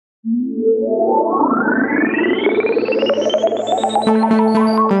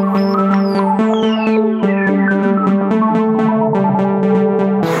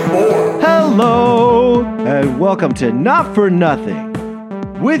Hello, and welcome to Not For Nothing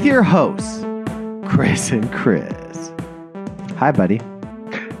with your hosts, Chris and Chris. Hi, buddy.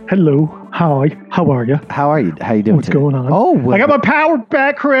 Hello. Hi. How are you? How are you? How you doing What's today? going on? Oh, well, I got my power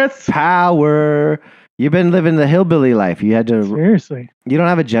back, Chris. power. You've been living the hillbilly life. You had to. Seriously. You don't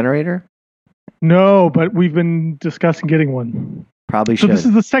have a generator? No, but we've been discussing getting one. Probably So should. this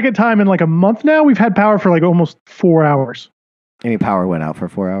is the second time in like a month now we've had power for like almost 4 hours. I mean, power went out for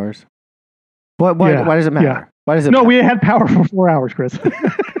 4 hours. What? Yeah, Why does it matter? yeah. Why does it? No, matter? we had power for 4 hours, Chris.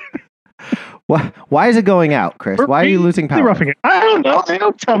 Why is it going out, Chris? Why are you losing They're power? roughing it. I don't know. They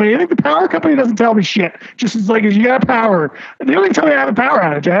don't tell me anything. The power company doesn't tell me shit. Just as like, you got power. They don't even tell me I have a power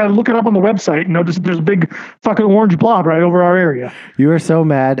outage. I had to look it up on the website and notice there's a big fucking orange blob right over our area. You were so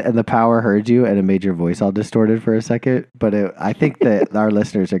mad, and the power heard you, and it made your voice all distorted for a second. But I think that our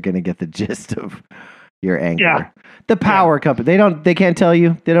listeners are going to get the gist of your anger. Yeah. The power company. They can't tell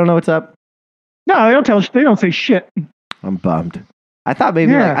you. They don't know what's up. No, they don't tell us. They don't say shit. I'm bummed. I thought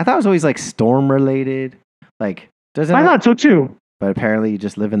maybe Yeah. I thought it was always like storm related. Like doesn't I it? thought so too. But apparently you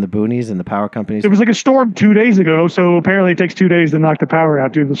just live in the boonies and the power companies. There was like a storm 2 days ago, so apparently it takes 2 days to knock the power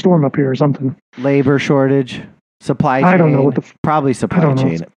out due to the storm up here or something. Labor shortage, supply chain. I don't know what the probably supply don't know.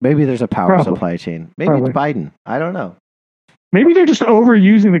 chain. Maybe there's a power Probably. supply chain. Maybe Probably. it's Biden. I don't know. Maybe they're just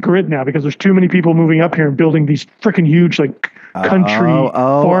overusing the grid now because there's too many people moving up here and building these freaking huge like country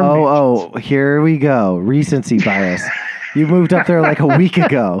farm mansions. Here we go. Recency bias. You moved up there like a week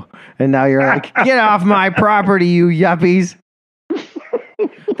ago, and now you're like, get off my property, you yuppies.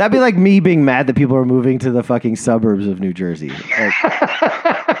 That'd be like me being mad that people are moving to the fucking suburbs of New Jersey.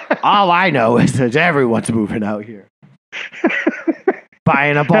 Like, all I know is that everyone's moving out here.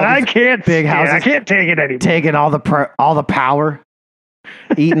 Buying up all And I these can't big stand it. houses. I can't take it anymore. taking all the power,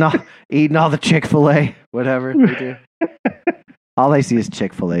 eating all the Chick-fil-A, whatever they do. All I see is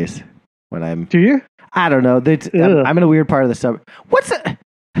Chick-fil-A's when I'm. Do you? I don't know. I'm in a weird part of the suburb.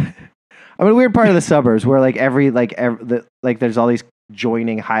 I'm in a weird part of the suburbs where like there's all these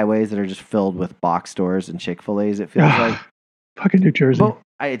joining highways that are just filled with box stores and Chick-fil-A's. It feels like Fucking New Jersey. well,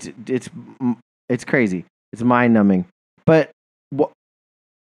 it's crazy. It's mind numbing. But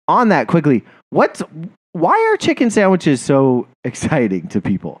on that quickly, why are chicken sandwiches so exciting to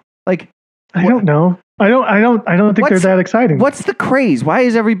people? Like, I don't know. I don't think they're that exciting. what's the craze? Why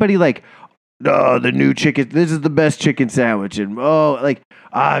is everybody like, oh, the new chicken, this is the best chicken sandwich. And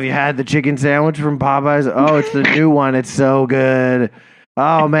have you had the chicken sandwich from Popeyes? Oh, it's the new one. It's so good.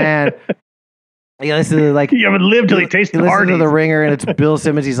 Oh man. You listen to like You haven't lived till you taste the listen to Hardee's. the Ringer and it's Bill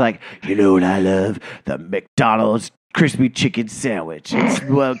Simmons. He's like, you know what I love? The McDonald's crispy chicken sandwich. It's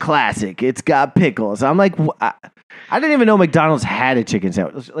classic. It's got pickles. I'm like, I didn't even know McDonald's had a chicken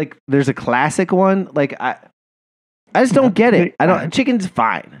sandwich. Like, there's a classic one. Like, I just don't get it. Chicken's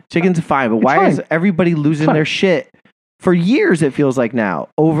fine. Chicken's fine. But why is everybody losing their shit for years? It feels like now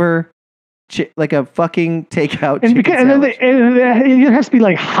over like a fucking takeout And chicken and then sandwich. it has to be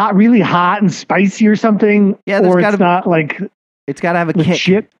like hot, really hot and spicy or something. Yeah, there's or gotta it's be- not like It's got to have a kick.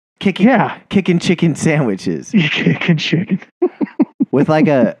 legit. Kicking chicken sandwiches Kicking chicken. with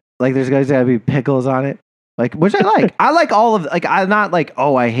there's gotta be pickles on it. Like, which I like. I like all of I'm not like,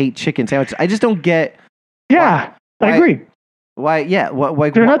 oh, I hate chicken sandwiches. I just don't get Yeah, Why- I agree. why. Yeah,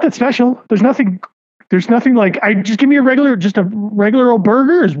 what? They're not that special. There's nothing like I just give me a regular old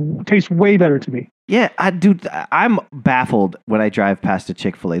burger. Tastes way better to me. Yeah, I'm baffled when I drive past a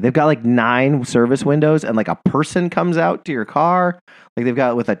Chick-fil-A. They've got like 9 service windows and like a person comes out to your car. Like they've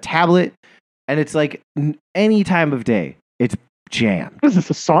got with a tablet and it's like any time of day, it's jammed. What is this,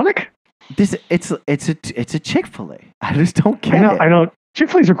 a Sonic? It's a Chick-fil-A. I just don't get it. I know.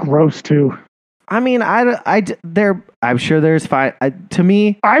 Chick-fil-A's are gross too. I mean, I'm sure there's fine. To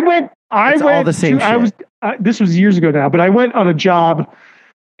me, I went all the same shit. This was years ago now, but I went on a job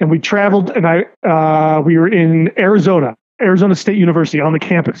and we traveled and we were in Arizona State University on the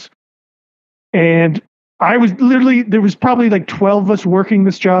campus. And I was there was probably like 12 of us working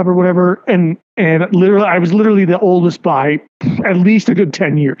this job or whatever. And literally, I was literally the oldest by at least a good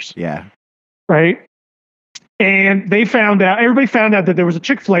 10 years. yeah. Right. And everybody found out that there was a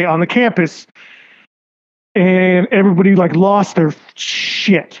Chick-fil-A on the campus and everybody like lost their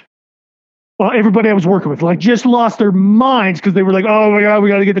shit. Well, everybody I was working with like just lost their minds because they were like, oh my God, we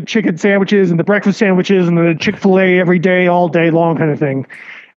got to get the chicken sandwiches and the breakfast sandwiches and the Chick-fil-A every day, all day long kind of thing.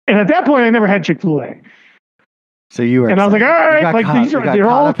 And at that point, I never had Chick-fil-A. So you were, And I was like, all right, like they're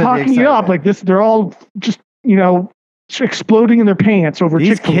all talking it up like this. They're all just, exploding in their pants over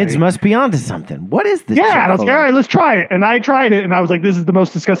These Chick-fil-A. kids must be onto something. What is this? Yeah, and I was like, Chick-fil-A? all right, let's try it. And I tried it, and I was like, this is the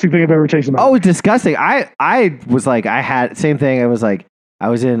most disgusting thing I've ever tasted in my life. Oh, it's disgusting. I was like, I had same thing. I was like, I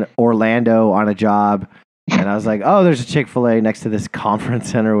was in Orlando on a job, and I was like, oh, there's a Chick-fil-A next to this conference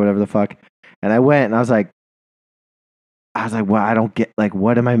center or whatever the fuck. And I went, and I was like, well, I don't get, like,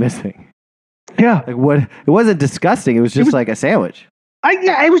 what am I missing? Yeah. Like, what? It wasn't disgusting. It was just like a sandwich.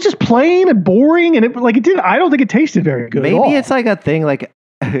 It was just plain and boring, and I don't think it tasted very good. at all. Maybe it's like a thing. Like,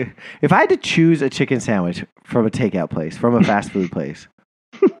 if I had to choose a chicken sandwich from a takeout place, from a fast food place,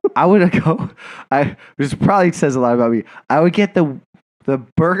 I would go. This probably says a lot about me. I would get the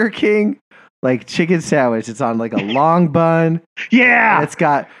Burger King like chicken sandwich. It's on like a long bun. Yeah. And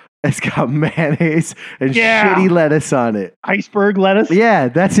it's got mayonnaise and Yeah. shitty lettuce on it. Iceberg lettuce. Yeah,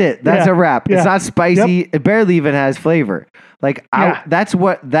 that's it. That's Yeah. a wrap. Yeah. It's not spicy. It barely even has flavor. Like Yeah.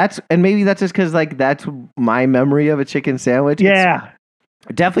 and maybe that's just because like that's my memory of a chicken sandwich. Yeah.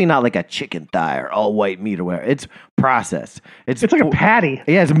 It's definitely not like a chicken thigh or all white meat or whatever. It's processed. It's like a patty.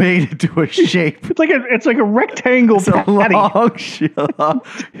 Yeah, it's made into a shape. It's like a rectangle It's a patty. long shit.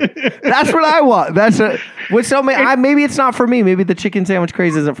 That's what I want. Maybe it's not for me. Maybe the chicken sandwich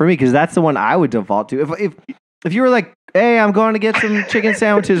craze isn't for me because that's the one I would default to. If you were like, hey, I'm going to get some chicken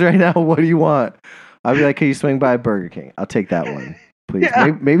sandwiches right now. What do you want? I'd be like, can you swing by Burger King? I'll take that one, please.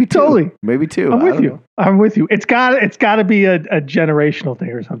 Yeah, maybe two. totally. Maybe two. I'm I with don't you. know. I'm with you. It's got to be a generational thing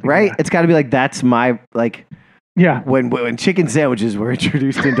or something. Right? Like It's got to be like that's my like. yeah. When chicken sandwiches were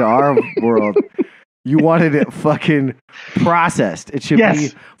introduced into our world, you wanted it fucking processed. It should be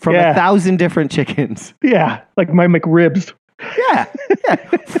from 1,000 different chickens. Yeah. Like my McRibs. Yeah.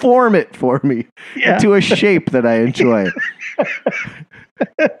 Form it for me into a shape that I enjoy.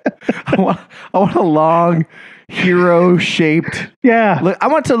 I want a long hero shaped. Yeah. Look, I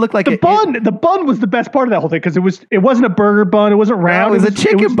want it to look like The bun was the best part of that whole thing because it wasn't a burger bun. It wasn't round. It was a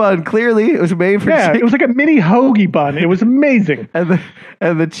chicken bun. Clearly, it was made for chicken. It was like a mini hoagie bun. It was amazing. And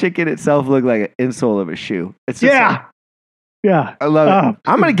the chicken itself looked like an insole of a shoe. It's just like, yeah. I love it.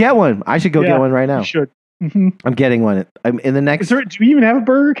 I'm gonna get one. I should go get one right now. You should. Mm-hmm. I'm getting one. I'm in the next. Do we even have a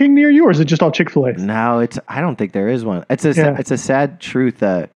Burger King near you, or is it just all Chick-fil-A? No, I don't think there is one. It's a sad truth.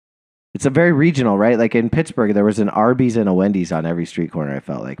 It's a very regional, right? Like in Pittsburgh, there was an Arby's and a Wendy's on every street corner. I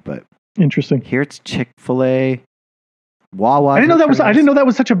felt like, but Interesting. here it's Chick-fil-A, Wawa. I didn't know that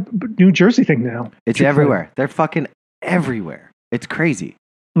was such a New Jersey thing now. It's Chick-fil-A. everywhere. They're fucking everywhere. It's crazy.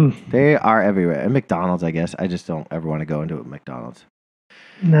 They are everywhere. And McDonald's, I guess. I just don't ever want to go into a McDonald's.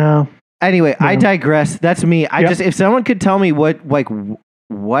 No. Anyway, I digress. That's me. If someone could tell me what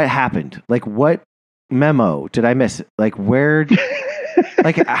happened, like what memo did I miss? Like where,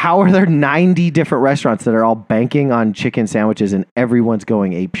 like how are there 90 different restaurants that are all banking on chicken sandwiches and everyone's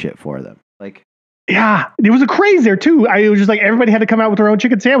going apeshit for them? Like, yeah, it was a craze there too. It was just like everybody had to come out with their own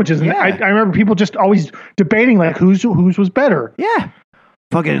chicken sandwiches. And I remember people just always debating like whose was better. Yeah.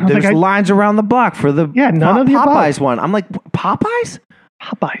 Fucking, there's lines around the block for the none of the Popeyes above. one. I'm like, Popeyes?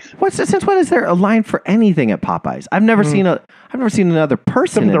 Popeyes. Since when is there a line for anything at Popeyes? I've never seen another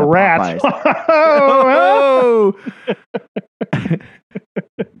person in the a rats. Popeyes. Oh.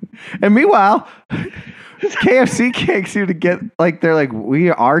 And meanwhile, KFC kicks you to get like they're like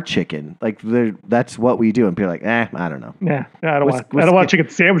we are chicken, like that's what we do, and people are like, I don't know. Yeah, I don't want a chicken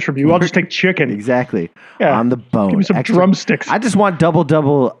sandwich from you. I'll just take chicken. Exactly. Yeah. On the bone. Give me some drumsticks. I just want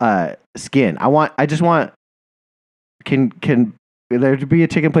double skin. Can there be a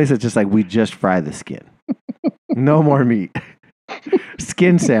chicken place that's just like we just fry the skin, no more meat.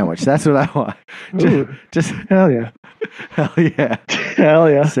 Skin sandwich. That's what I want. Just hell yeah. Hell yeah. Hell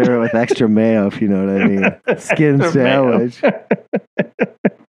yeah. Serve it with extra mayo, if you know what I mean. Skin sandwich.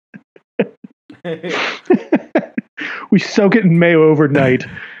 We soak it in mayo overnight.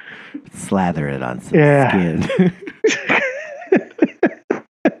 Slather it on some skin.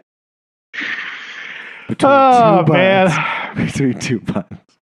 Between two buns.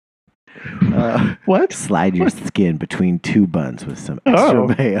 What? Slide your skin between two buns with some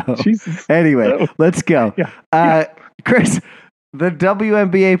extra mayo. Jesus. Anyway, let's go. Yeah. Chris, the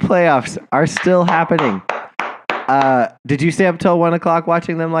WNBA playoffs are still happening. Did you stay up till 1 o'clock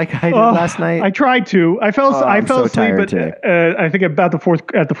watching them like I did last night? I tried to. I fell asleep, but I think about the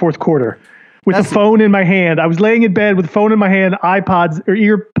fourth quarter. With the phone in my hand. I was laying in bed with the phone in my hand, iPods or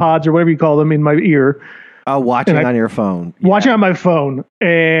ear pods or whatever you call them in my ear. Oh, watching on your phone. Yeah. Watching on my phone.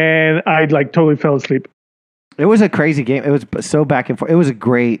 And I totally fell asleep. It was a crazy game. It was so back and forth. It was a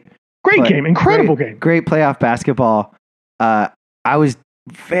great game. Incredible game. Great playoff basketball. I was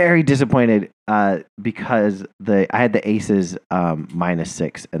very disappointed because I had the Aces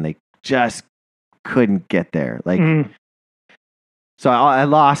 -6 and they just couldn't get there. Like So I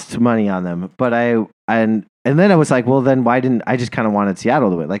lost money on them, but and then I was like, well, then why didn't I just kind of wanted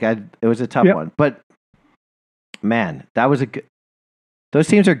Seattle to win? Like it was a tough one, but man, that was those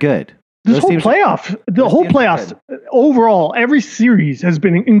teams are good. The whole playoffs overall, every series has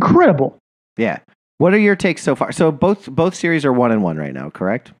been incredible. Yeah. What are your takes so far? So both series are 1-1 right now,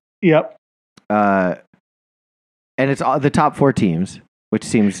 correct? Yep. And it's all the top 4 teams, which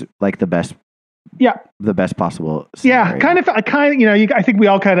seems like the best. Yeah. The best possible scenario. Yeah, I think we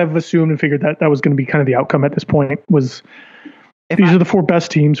all kind of assumed and figured that was going to be kind of the outcome at this point was these are the 4 best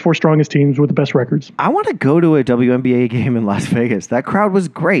teams, 4 strongest teams with the best records. I want to go to a WNBA game in Las Vegas. That crowd was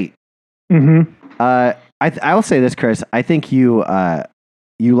great. Mm-hmm. I will say this, Chris. I think you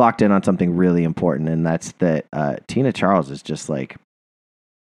locked in on something really important, and that's that Tina Charles is just like,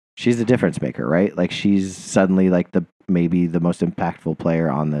 she's the difference maker, right? Like she's suddenly like maybe the most impactful player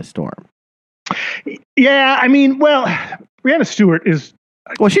on the Storm. Yeah, I mean, well, Breanna Stewart is.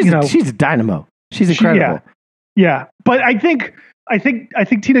 Well, she's a dynamo. She's incredible. Yeah, but I think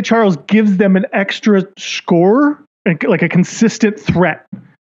Tina Charles gives them an extra score, like a consistent threat,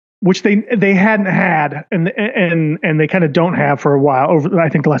 which they hadn't had, and they kind of don't have for a while over. I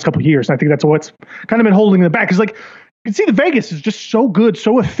think the last couple of years. And I think that's what's kind of been holding them back. Because like you can see, the Vegas is just so good,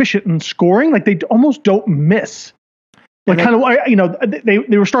 so efficient in scoring. Like they almost don't miss. Like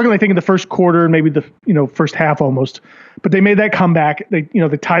they were struggling, I think, in the first quarter and maybe the first half almost, but they made that comeback. They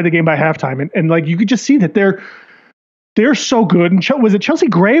tied the game by halftime, and like you could just see that they're so good. And was it Chelsea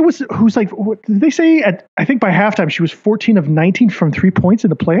Gray who's like, what did they say? I think by halftime she was 14 of 19 from 3 points in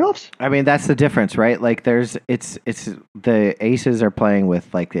the playoffs. I mean, that's the difference, right? Like it's the Aces are playing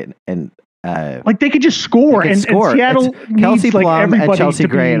with like like they could just score, and Seattle Kelsey needs, Plum like, and Chelsea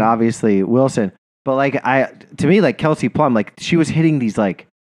Gray and obviously Wilson. But like to me, like Kelsey Plum, like she was hitting these like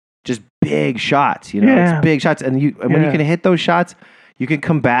just big shots, it's big shots, and when you can hit those shots, you can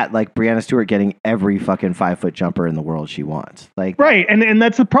combat like Breanna Stewart getting every fucking 5-foot jumper in the world she wants. Like right, and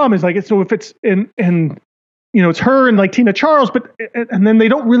that's the problem is like so if it's in it's her and like Tina Charles, but and then they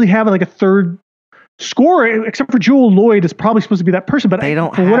don't really have like a third scorer except for Jewel Lloyd is probably supposed to be that person, but they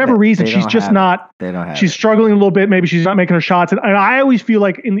don't for whatever reason she's just not. They don't have. She's struggling a little bit. Maybe she's not making her shots, and I always feel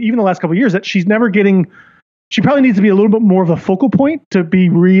like in even the last couple of years that she's never getting. She probably needs to be a little bit more of a focal point to be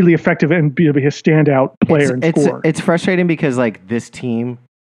really effective and be a standout player and score. It's frustrating because like this team,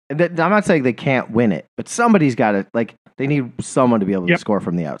 I'm not saying they can't win it, but somebody's got to like they need someone to be able to score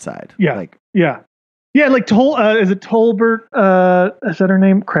from the outside. Yeah, like is it Tolbert? Is that her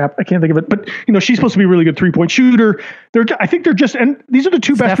name? Crap, I can't think of it. But she's supposed to be a really good 3-point shooter. I think they're just, and these are the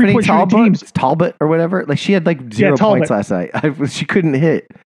 2 best 3-point shooting teams. Talbot or whatever. Like she had like 0 points last night. She couldn't hit.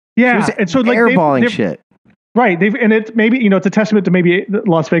 Yeah, and so like airballing shit. Right, and it's maybe it's a testament to maybe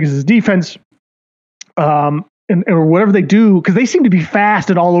Las Vegas's defense, or whatever they do because they seem to be fast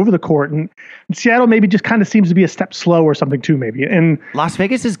and all over the court, and Seattle maybe just kind of seems to be a step slow or something too, maybe. And Las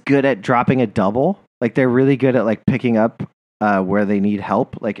Vegas is good at dropping a double. Like they're really good at like picking up where they need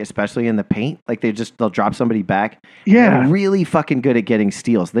help, like especially in the paint. Like they'll drop somebody back. Yeah, they're really fucking good at getting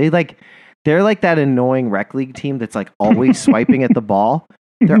steals. They're like that annoying rec league team that's like always swiping at the ball.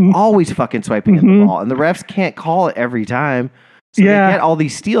 They're always fucking swiping at the ball, and the refs can't call it every time. So they get all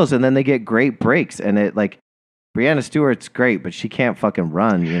these steals, and then they get great breaks. And it like Breanna Stewart's great, but she can't fucking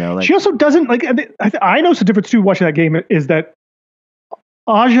run. Like she also doesn't like. I know the difference too. Watching that game is that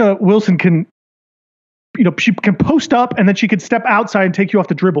Aja Wilson can, she can post up, and then she can step outside and take you off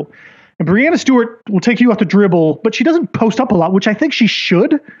the dribble. And Breanna Stewart will take you off the dribble, but she doesn't post up a lot, which I think she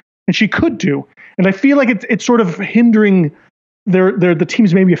should and she could do. And I feel like it's sort of hindering the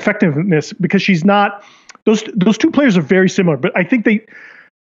team's maybe effectiveness because she's not. Those 2 players are very similar, but I think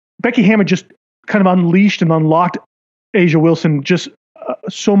Becky Hammond just kind of unleashed and unlocked Aja Wilson just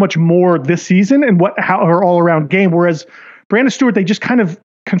so much more this season and how her all around game. Whereas Breanna Stewart, they just kind of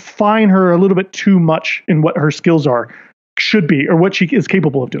confine her a little bit too much in what her skills should be, or what she is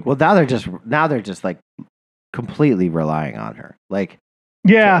capable of doing. Well, now they're just like completely relying on her, like.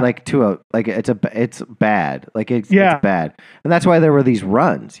 Yeah, it's bad. Like it's bad, and that's why there were these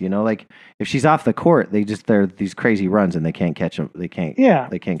runs. Like if she's off the court, they're these crazy runs, and they can't catch them. They can't. Yeah,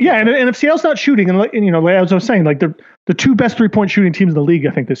 they can't. Yeah, and if Seattle's not shooting, and as I was saying, like they're the 2 best 3-point shooting teams in the league,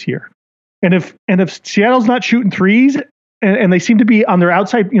 I think this year. And if Seattle's not shooting threes, and they seem to be on their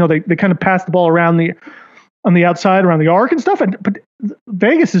outside, they kind of pass the ball around on the outside around the arc and stuff, but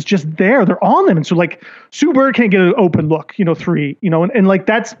Vegas is just there. They're on them. And so like Sue Bird can't get an open look, 3, and like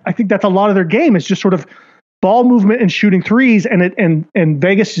I think that's a lot of their game is just sort of ball movement and shooting threes. And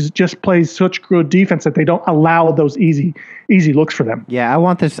Vegas just plays such good defense that they don't allow those easy looks for them. Yeah. I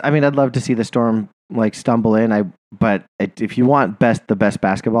want this. I mean, I'd love to see the Storm like stumble in. but if you want the best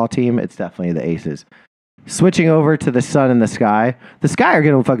basketball team, it's definitely the Aces. Switching over to the Sun and the Sky are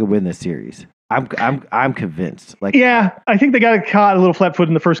going to fucking win this series. I'm convinced. Like, yeah, I think they got caught a little flat-footed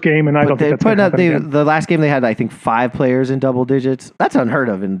in the first game, and I don't think that's going to happen again. The last game they had, I think, 5 players in double digits. That's unheard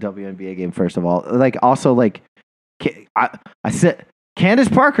of in a WNBA game. First of all, like also like, I said Candace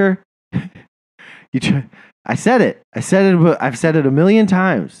Parker. I said it. I've said it a million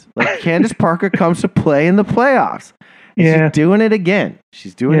times. Like Candace Parker comes to play in the playoffs. Yeah, she's doing it again.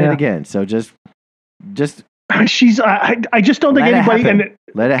 it again. So just. I just don't think anybody. And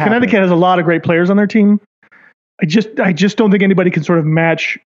let it happen. Connecticut has a lot of great players on their team. I just don't think anybody can sort of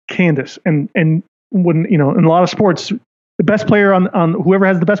match Candace. And when in a lot of sports, the best player on whoever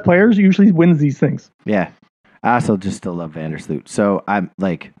has the best players usually wins these things. Yeah, I also just still love Vandersloot. So I'm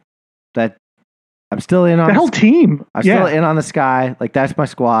like that. I'm still in on the whole team. I'm still in on the Sky. Like that's my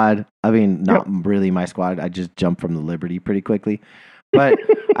squad. I mean, not really my squad. I just jumped from the Liberty pretty quickly. But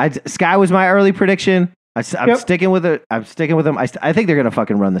Sky was my early prediction. I'm sticking with it. I'm sticking with them. I think they're going to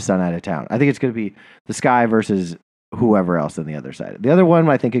fucking run the Sun out of town. I think it's going to be the Sky versus whoever else on the other side. The other one,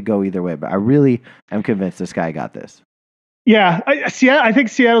 I think, could go either way. But I really am convinced the Sky got this. Yeah, I think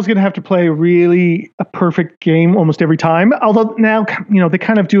Seattle's going to have to play really a perfect game almost every time. Although now, they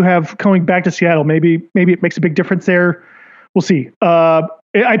kind of do have going back to Seattle. Maybe it makes a big difference there. We'll see.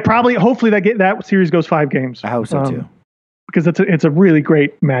 Hopefully that series goes 5 games. I hope so too. Because it's a really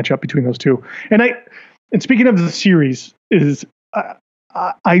great matchup between those two. And speaking of the series,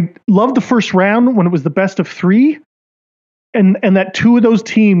 I loved the first round when it was the best of 3, and that 2 of those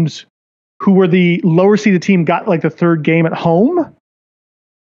teams who were the lower seeded team got like the 3rd game at home.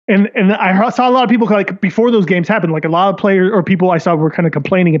 And I saw a lot of people like before those games happened, like a lot of players or people I saw were kind of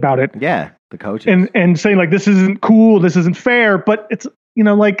complaining about it. Yeah, the coaches and saying like this isn't cool, this isn't fair. But it's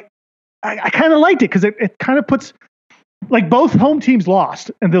like I kind of liked it because it kind of puts. Like both home teams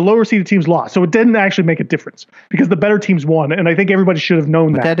lost and the lower seeded teams lost. So it didn't actually make a difference because the better teams won. And I think everybody should have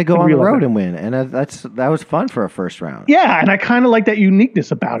known that. They had to go on the road and win. And that was fun for a first round. Yeah. And I kind of like that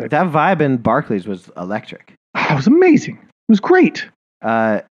uniqueness about it. That vibe in Barclays was electric. It was amazing. It was great.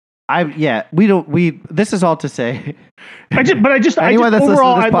 This is all to say. I love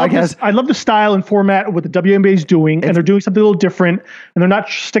the style and format of what the WNBA is doing. And they're doing something a little different. And they're not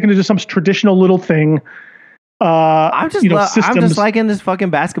sticking to just some traditional little thing. I'm just liking this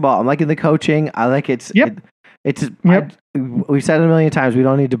fucking basketball. I'm liking the coaching. I like it. We've said it a million times. We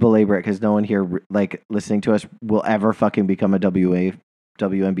don't need to belabor it because no one here like listening to us will ever fucking become a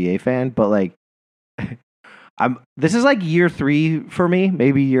WNBA fan. But like, this is like year 3 for me,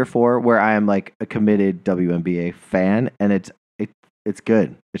 maybe year 4, where I am like a committed WNBA fan, and it's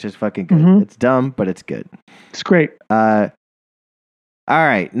good. It's just fucking good. Mm-hmm. It's dumb, but it's good. It's great. All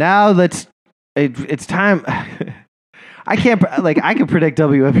right, now it's time. I can predict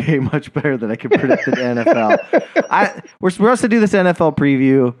WNBA much better than I can predict the NFL. We're supposed to do this NFL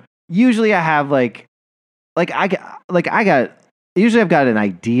preview. Usually I have usually I've got an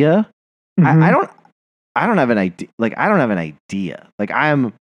idea. Mm-hmm. I don't have an idea. Like I don't have an idea. Like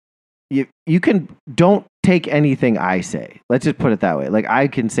don't take anything I say. Let's just put it that way. Like I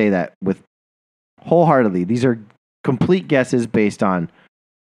can say that with wholeheartedly. These are complete guesses based on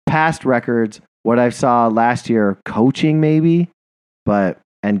past records, what I saw last year coaching maybe,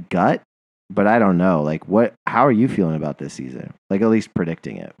 and gut, but I don't know. Like how are you feeling about this season? Like at least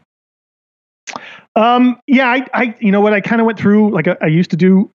predicting it. I you know what, I kind of went through like I used to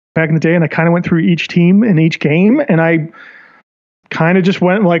do back in the day, and I kind of went through each team in each game, and I kind of just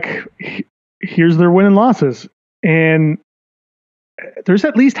went like, here's their win and losses. And there's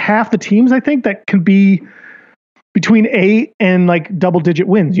at least half the teams I think that can be between 8 and like double digit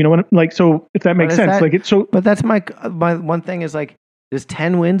wins, like, so if that makes sense, but that's my one thing is like, is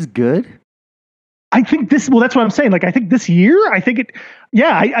 10 wins good? I think that's what I'm saying. Like, I think this year, I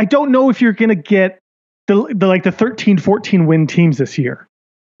don't know if you're going to get the 13, 14 win teams this year.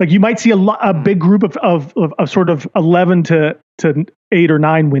 Like you might see a big group of sort of 11 to 8 or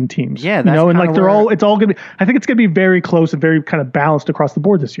 9 win teams. Yeah. And like it's all going to be, I think it's going to be very close and very kind of balanced across the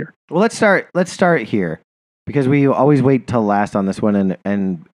board this year. Well, let's start here. Because we always wait till last on this one,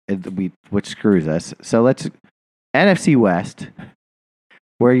 which screws us. So let's NFC West,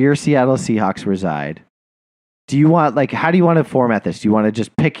 where your Seattle Seahawks reside. Do you want how do you want to format this? Do you want to just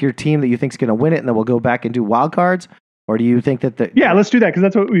pick your team that you think is going to win it, and then we'll go back and do wild cards, or do you think that yeah, let's do that because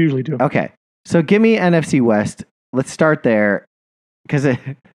that's what we usually do. Okay, so give me NFC West. Let's start there because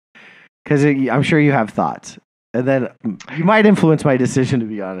I'm sure you have thoughts. And then you might influence my decision, to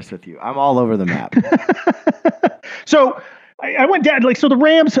be honest with you. I'm all over the map. So I went down so the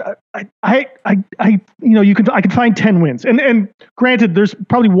Rams. I I can find 10 wins, and granted, there's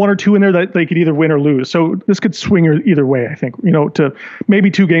probably one or two in there that they could either win or lose. So this could swing either way. I think to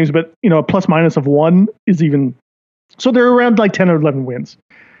maybe 2 games, but a plus minus of 1 is even. So they're around like 10 or 11 wins.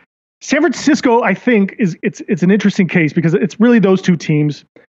 San Francisco, I think, it's an interesting case because it's really those 2 teams.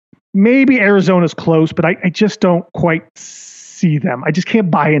 Maybe Arizona's close, but I just don't quite see them. I just can't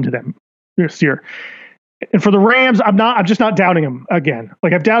buy into them this year. And for the Rams, I'm just not doubting them again.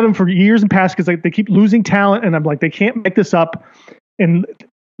 Like I've doubted them for years and past because they keep losing talent, and I'm like, they can't make this up, and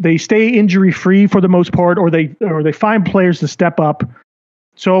they stay injury free for the most part, or they find players to step up.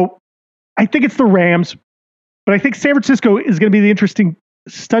 So I think it's the Rams, but I think San Francisco is going to be the interesting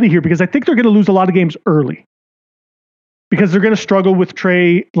study here because I think they're going to lose a lot of games early because they're going to struggle with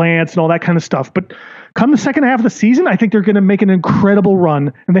Trey Lance and all that kind of stuff. But come the second half of the season, I think they're going to make an incredible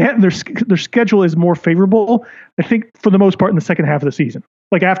run, and their schedule is more favorable. I think for the most part in the second half of the season,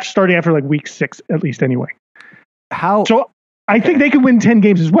 like starting after like week 6 at least, anyway. So I think they can win 10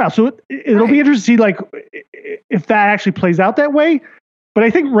 games as well. So it'll be interesting to see like if that actually plays out that way. But I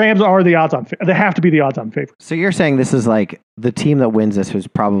think Rams are the odds-on. They have to be the odds-on favorite. So you're saying this is like the team that wins this is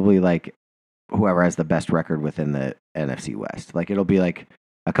probably like whoever has the best record within the NFC West. Like it'll be like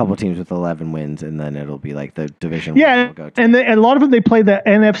a couple teams with 11 wins, and then it'll be like the division. Yeah, we'll go to. And a lot of them they play the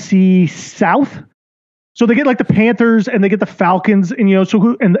NFC South, so they get like the Panthers and they get the Falcons, and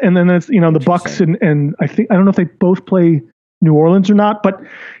and then it's the Bucks and I don't know if they both play New Orleans or not, but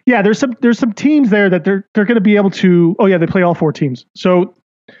yeah, there's some teams there that they're going to be able to. Oh yeah, they play all 4 teams, so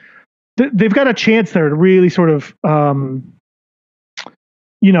they've got a chance there to really sort of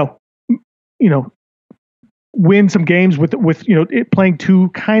win some games with it playing 2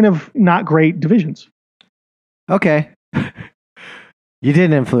 kind of not great divisions. Okay. You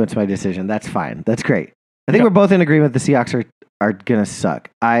didn't influence my decision. That's fine. That's great. I think we're both in agreement the Seahawks are going to suck.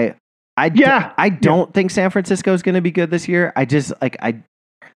 I don't think San Francisco is going to be good this year. I just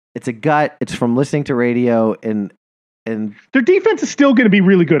it's a gut. It's from listening to radio and their defense is still going to be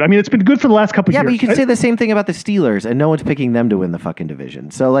really good. I mean, it's been good for the last couple of years. Yeah, but you can say the same thing about the Steelers, and no one's picking them to win the fucking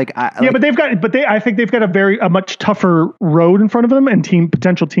division. So but I think they've got a much tougher road in front of them and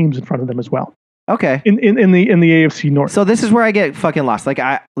potential teams in front of them as well. Okay. In the AFC North. So this is where I get fucking lost.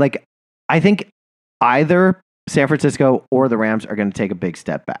 I think either San Francisco or the Rams are going to take a big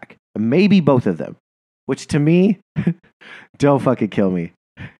step back. Maybe both of them, which to me, don't fucking kill me.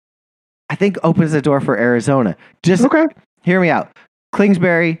 I think opens the door for Arizona. Just hear me out.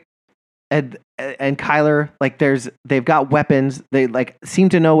 Kingsbury and Kyler, they've got weapons. They seem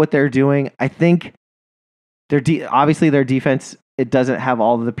to know what they're doing. I think obviously their defense, it doesn't have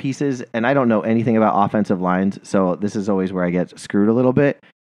all of the pieces, and I don't know anything about offensive lines, so this is always where I get screwed a little bit.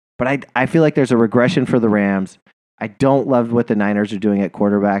 But I feel like there's a regression for the Rams. I don't love what the Niners are doing at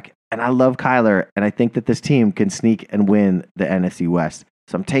quarterback, and I love Kyler, and I think that this team can sneak and win the NFC West.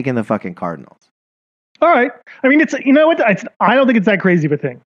 So I'm taking the fucking Cardinals. All right. I mean, it's I don't think it's that crazy of a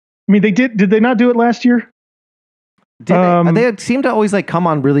thing. I mean, did they not do it last year? They seem to always come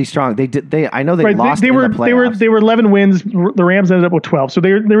on really strong. I know they lost in the playoffs. They were 11 wins. The Rams ended up with 12. So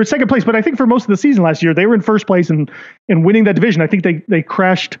they were second place. But I think for most of the season last year, they were in first place and winning that division. I think they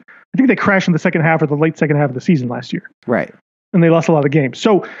crashed. I think they crashed in the second half or the late second half of the season last year. Right. And they lost a lot of games.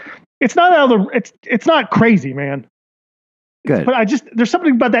 So it's not it's not crazy, man. Good. But there's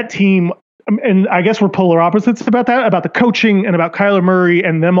something about that team, and I guess we're polar opposites about that, about the coaching and about Kyler Murray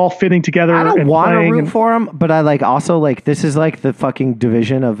and them all fitting together. I don't want to root for them, but I this is the fucking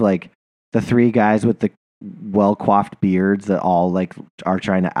division of the 3 guys with the well-coiffed beards that all are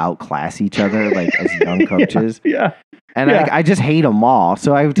trying to outclass each other as young coaches. Yeah. And I just hate them all.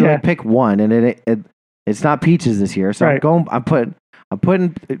 So I have to pick one, and it's not Peaches this year. So right. I'm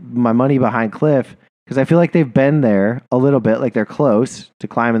putting my money behind Cliff. Because I feel like they've been there a little bit, they're close to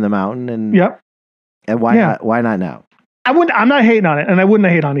climbing the mountain, and why not? Why not now? I'm not hating on it, and I wouldn't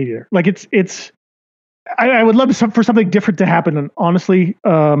hate on it either. I would love for something different to happen, honestly,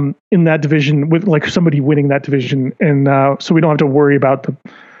 in that division with somebody winning that division, and so we don't have to worry about the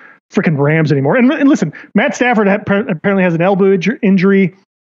freaking Rams anymore. And listen, Matt Stafford apparently has an elbow injury.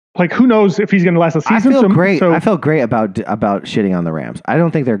 Who knows if he's going to last a season? I feel great. I felt great about shitting on the Rams. I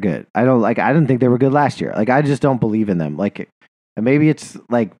don't think they're good. I didn't think they were good last year. I just don't believe in them. Maybe it's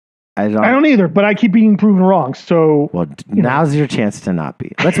I don't either. But I keep being proven wrong. So now's your chance to not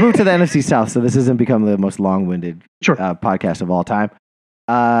be. Let's move to the NFC South. So this isn't become the most long-winded podcast of all time.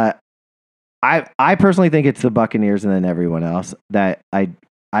 I personally think it's the Buccaneers and then everyone else. That I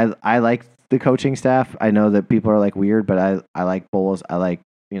like the coaching staff. I know that people are weird, but I like Bowles. I like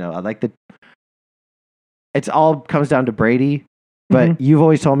it's all comes down to Brady. But you've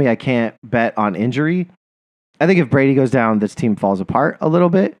always told me I can't bet on injury. I think if Brady goes down, this team falls apart a little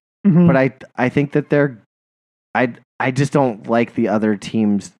bit. But I think that I just don't like the other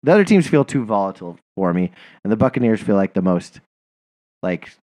teams. The other teams feel too volatile for me, and the Buccaneers feel like the most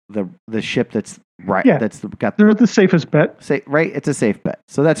like the ship that's right. Yeah. They're the safest bet. Right, it's a safe bet.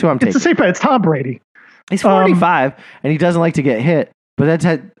 So that's who I'm taking. It's a safe bet. It's Tom Brady. He's 45 and he doesn't like to get hit. But that's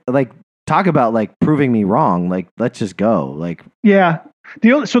talk about like proving me wrong. Like, let's just go. Like, yeah.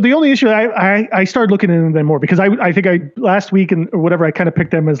 The only issue I started looking into them more because I think last week or whatever I kind of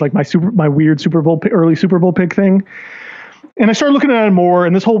picked them as like my weird early Super Bowl pick thing, and I started looking at it more.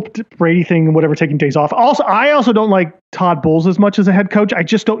 And this whole Brady thing and whatever, taking days off. Also, I also don't like Todd Bowles as much as a head coach. I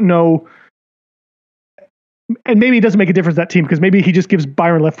just don't know. And maybe it doesn't make a difference to that team because maybe he just gives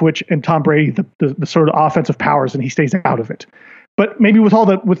Byron Leftwich and Tom Brady the sort of offensive powers and he stays out of it. But maybe with all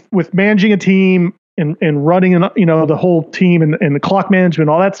with managing a team and running the whole team and the clock management,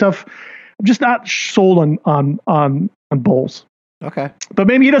 all that stuff, I'm just not sold on Bowles. Okay. But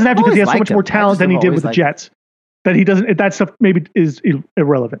maybe he doesn't have to because he has so much more talent than he did with the Jets. That he doesn't. That stuff maybe is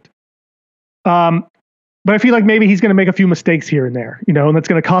irrelevant. But I feel like maybe he's going to make a few mistakes here and there, and that's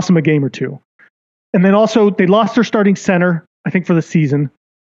going to cost him a game or two. And then also they lost their starting center, I think, for the season.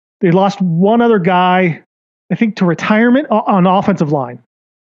 They lost one other guy, I think, to retirement on offensive line.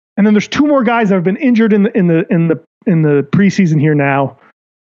 And then there's two more guys that have been injured in the preseason here now.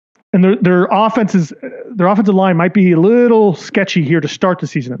 And their offensive line might be a little sketchy here to start the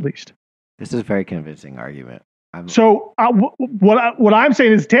season at least. This is a very convincing argument. So what I'm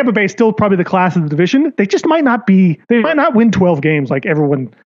saying is Tampa Bay is still probably the class of the division. They just might not be. They might not win 12 games like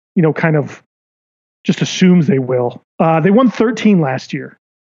everyone, kind of just assumes they will. They won 13 last year.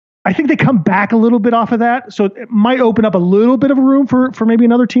 I think they come back a little bit off of that, so it might open up a little bit of room for maybe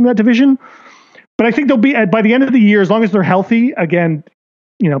another team in that division. But I think they'll be by the end of the year, as long as they're healthy. Again,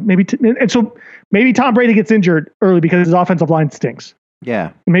 maybe so maybe Tom Brady gets injured early because his offensive line stinks.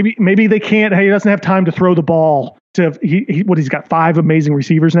 Yeah, maybe they can't. He doesn't have time to throw the ball. He's got 5 amazing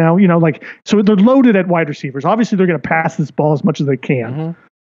receivers now. So they're loaded at wide receivers. Obviously, they're going to pass this ball as much as they can.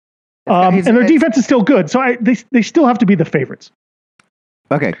 And their defense is still good, so they still have to be the favorites.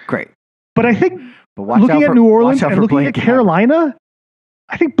 Okay, great. But I think looking at New Orleans and looking at Carolina,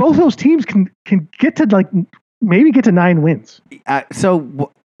 I think both those teams can get to maybe get to 9 wins.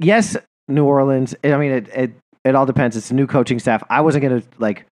 Yes, New Orleans. I mean, it all depends. It's a new coaching staff. I wasn't gonna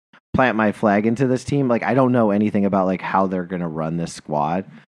plant my flag into this team. I don't know anything about how they're gonna run this squad.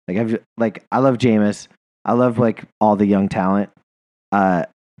 I love Jameis. I love all the young talent. But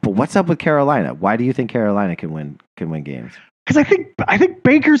what's up with Carolina? Why do you think Carolina can win games? Because I think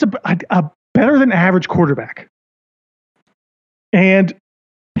Baker's a better than average quarterback, and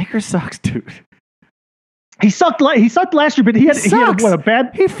Baker sucks, dude. He sucked last year, but he had what a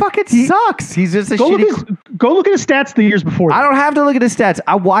bad. He fucking sucks. He's just a shitty. Go look at his stats the years before. I don't have to look at his stats.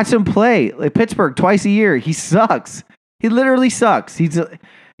 I watch him play Pittsburgh twice a year. He sucks. He literally sucks. He's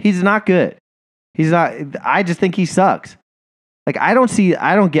not good. He's not. I just think he sucks. I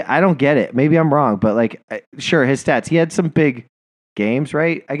don't get it. Maybe I'm wrong, but sure, his stats. He had some big games,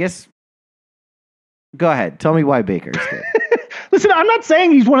 right? I guess. Go ahead. Tell me why Baker's good. Listen, I'm not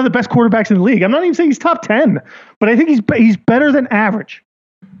saying he's one of the best quarterbacks in the league. I'm not even saying he's top 10, but I think he's better than average.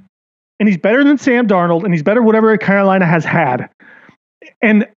 And he's better than Sam Darnold, and he's better whatever Carolina has had.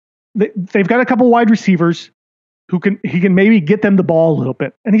 And they've got a couple wide receivers he can maybe get them the ball a little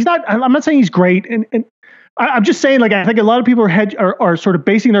bit. And I'm not saying he's great, and I'm just saying, I think a lot of people are sort of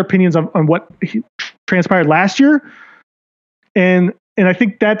basing their opinions on what transpired last year, and I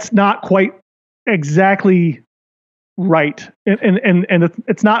think that's not quite exactly right, and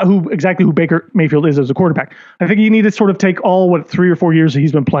it's not exactly who Baker Mayfield is as a quarterback. I think you need to sort of take all 3 or 4 years that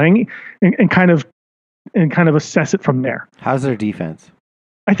he's been playing and kind of assess it from there. How's their defense?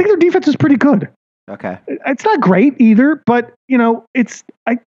 I think their defense is pretty good. Okay, it's not great either, but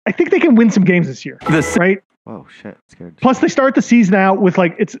I think they can win some games this year. Right? Oh shit! Scared. Plus, they start the season out with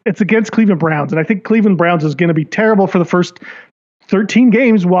it's against Cleveland Browns, and I think Cleveland Browns is going to be terrible for the first 13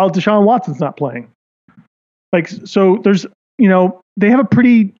 games while Deshaun Watson's not playing. So there's they have a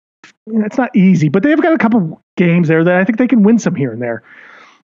pretty. It's not easy, but they've got a couple games there that I think they can win some here and there.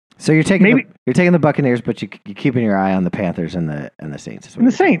 So you're taking the Buccaneers, but you're keeping your eye on the Panthers and the Saints. And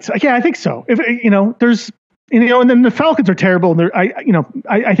the Saints, yeah, I think so. If there's. And then the Falcons are terrible, and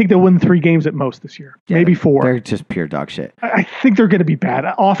I think they'll win 3 games at most this year, maybe 4. They're just pure dog shit. I think they're going to be bad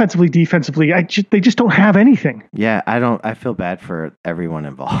offensively, defensively. They just don't have anything. Yeah, I feel bad for everyone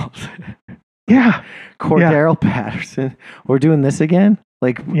involved. Yeah, Cordero Patterson. We're doing this again.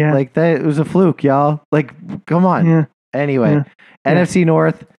 Like Yeah. like that it was a fluke, y'all. Like come on. Yeah. Anyway, Yeah. NFC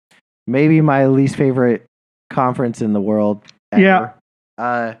North, maybe my least favorite conference in the world ever.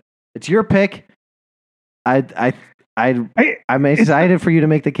 Yeah. It's your pick. I'm It's- excited for you to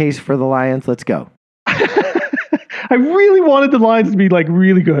make the case for the Lions. Let's go. I really wanted the Lions to be like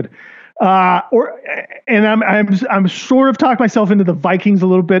really good. I'm sort of talked myself into the Vikings a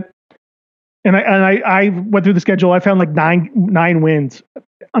little bit. And I went through the schedule. I found like nine wins.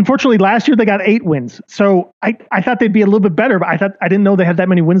 Unfortunately, last year they got 8 wins. So I thought they'd be a little bit better, but I didn't know they had that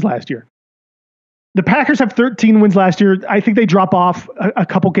many wins last year. The Packers have 13 wins last year. I think they drop off a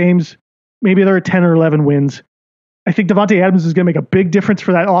couple games. Maybe they're at 10 or 11 wins. I think Devontae Adams is going to make a big difference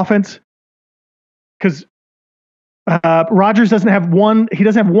for that offense because Rodgers doesn't have one. He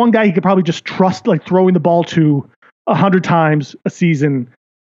doesn't have one guy he could probably just trust, like throwing the ball to 100 times a season,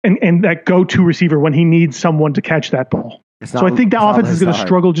 and that go-to receiver when he needs someone to catch that ball. So I think the offense is going to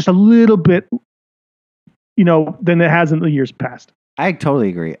struggle just a little bit, than it has in the years past. I totally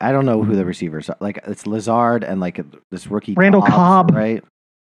agree. I don't know who the receivers are. Like it's Lazard and like this rookie Randall Cobb, right?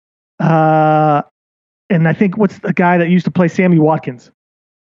 And I think what's the guy that used to play Sammy Watkins?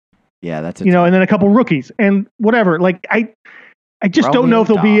 Yeah, that's and then a couple rookies and whatever. Like I just don't know if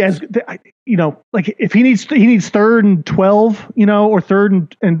they'll be as like if he needs 3rd and 12, or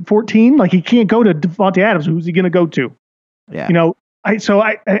 3rd and 14. Like he can't go to Devontae Adams. Who's he going to go to? Yeah. I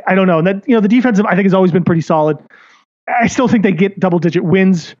don't know. And that the defensive I think has always been pretty solid. I still think they get double-digit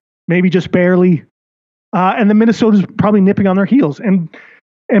wins, maybe just barely. And the Minnesota's probably nipping on their heels. And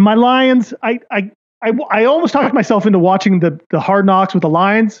my Lions, I almost talked myself into watching the Hard Knocks with the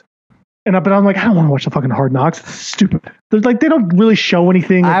Lions. But I'm like, I don't want to watch the fucking Hard Knocks. It's stupid. They don't really show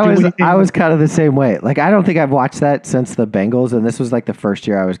anything. I was kind of the same way. Like, I don't think I've watched that since the Bengals, and this was like the first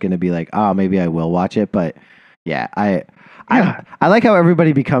year I was going to be like, oh, maybe I will watch it. But yeah, I like how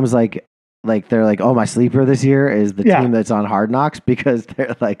everybody becomes like they're like, oh, my sleeper this year is the team that's on Hard Knocks because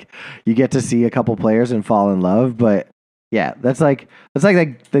they're like, you get to see a couple players and fall in love. But yeah, that's like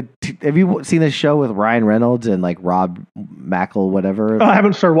have you seen this show with Ryan Reynolds and like Rob Mackle, whatever? I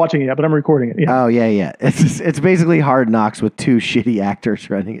haven't started watching it yet, but I'm recording it. Yeah. Oh yeah. It's basically Hard Knocks with 2 shitty actors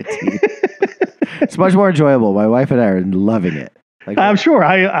running a team. It's much more enjoyable. My wife and I are loving it. Like, I'm sure.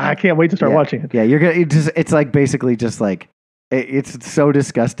 I can't wait to start watching it. Yeah, you're gonna. It's like basically just like it's so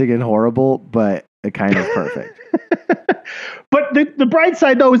disgusting and horrible, but kind of perfect. But the bright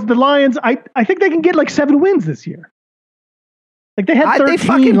side though is the Lions. I think they can get like 7 wins this year. Like they had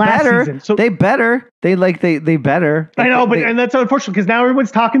 13 last season. So they better. They better. I know, and that's unfortunate because now everyone's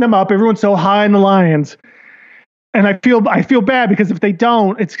talking them up. Everyone's so high in the Lions. And I feel bad because if they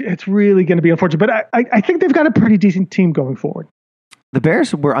don't, it's really going to be unfortunate. But I think they've got a pretty decent team going forward. The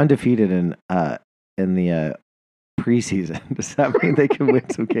Bears were undefeated in the preseason. Does that mean they can win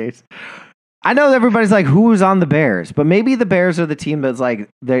some games? I know everybody's like, who's on the Bears? But maybe the Bears are the team that's like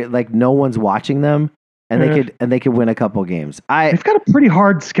they're like no one's watching them. And they could win a couple games. They've got a pretty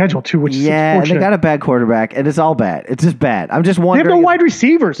hard schedule too, which is and they got a bad quarterback, and it's all bad. It's just bad. I'm just wondering. They have no wide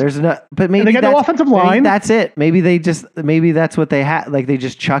receivers. But maybe and they got no offensive line. That's it. Maybe that's what they had. Like they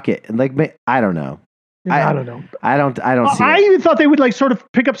just chuck it, and like I don't know. I don't know. I don't see. I even thought they would like sort of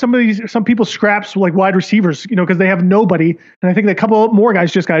pick up some people's scraps like wide receivers, because they have nobody, and I think a couple more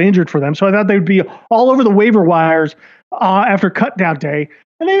guys just got injured for them. So I thought they'd be all over the waiver wires after cutdown day.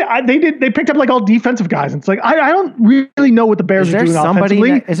 And they picked up like all defensive guys. And it's like, I don't really know what the Bears are doing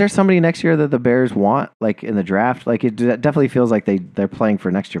offensively. Is there somebody next year that the Bears want, like in the draft? Like it definitely feels like they're playing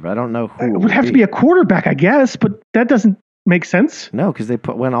for next year, but I don't know who. It would have to be a quarterback, I guess, but that doesn't make sense. No, because they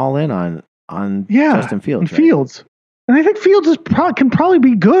went all in on Justin Fields. And Fields. And I think Fields can probably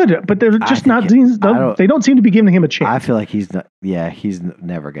be good, but they're just not. They don't seem to be giving him a chance. I feel like he's not. Yeah, he's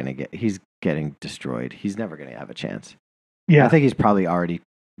never gonna get. He's getting destroyed. He's never gonna have a chance. Yeah, I think he's probably already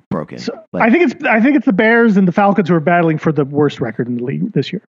broken. So, I think it's the Bears and the Falcons who are battling for the worst record in the league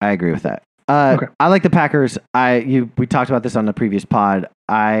this year. I agree with that. Okay. I like the Packers. We talked about this on the previous pod.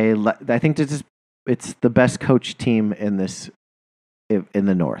 I think it's the best coach team in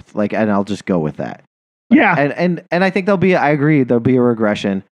the North. Like, and I'll just go with that. Yeah. And I think I agree there'll be a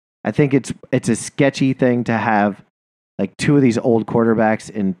regression. I think it's a sketchy thing to have like 2 of these old quarterbacks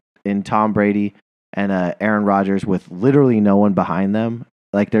in Tom Brady and Aaron Rodgers with literally no one behind them.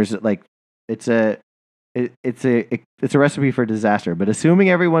 Like there's like it's a recipe for disaster. But assuming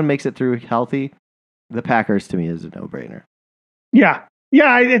everyone makes it through healthy, the Packers to me is a no-brainer. Yeah.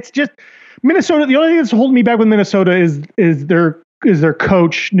 It's just Minnesota. The only thing that's holding me back with Minnesota is their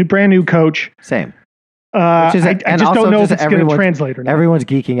coach, brand new coach. Same. I just don't know if it's going to translate or not. Everyone's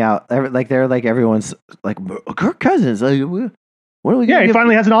geeking out. Everyone's like Kirk Cousins. Like, When are we Yeah, gonna he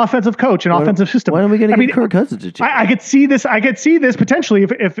finally has an offensive coach, an offensive system. When are we going to I give mean, Kirk Cousins a chance? I could see this. I could see this potentially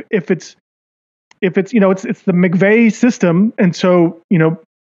if it's it's the McVay system, and so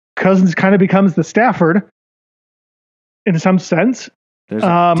Cousins kind of becomes the Stafford in some sense. There's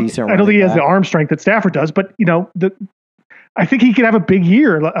a decent I don't think he has the running arm strength that Stafford does, but I think he could have a big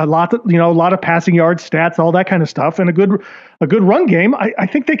year, a lot of passing yards, stats, all that kind of stuff, and a good run game. I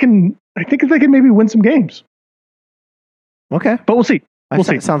think they can. I think they can maybe win some games. back. Okay, But we'll see. We'll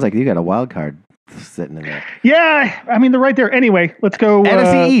see. It sounds like you got a wild card sitting in there. Yeah, I mean they're right there. Anyway, let's go.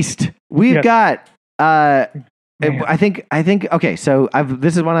 NFC East. We've yes. got. Man. I think. Okay, so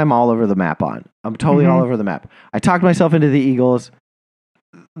this is one I'm all over the map on. I'm totally all over the map. I talked myself into the Eagles.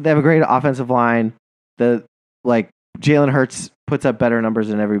 They have a great offensive line. Jalen Hurts puts up better numbers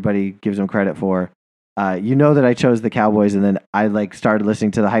than everybody gives him credit for. That I chose the Cowboys, and then I started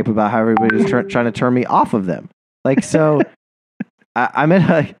listening to the hype about how everybody was trying to turn me off of them. I'm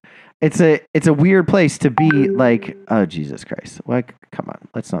in it's a weird place to be. Oh Jesus Christ! Come on,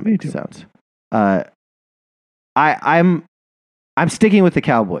 let's not make sounds. I'm sticking with the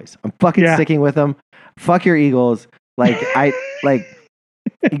Cowboys. I'm fucking sticking with them. Fuck your Eagles. You're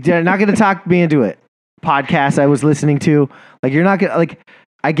not gonna talk me into it. Podcast I was listening to, you're not gonna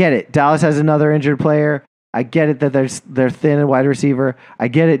I get it. Dallas has another injured player. I get it that they're thin and wide receiver. I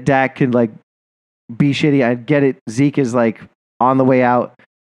get it. Dak can be shitty. I get it. Zeke is on the way out,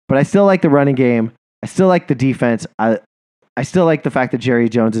 but I still like the running game. I still like the defense. I still like the fact that Jerry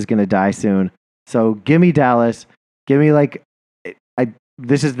Jones is gonna die soon. So give me Dallas. Give me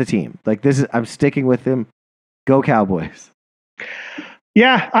this is the team. I'm sticking with him. Go Cowboys.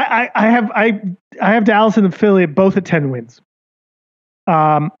 Yeah, I have Dallas and Philly both at 10 wins,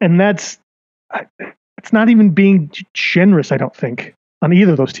 and that's it's not even being generous. I don't think on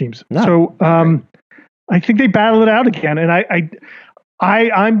either of those teams. No. So I think they battle it out again, and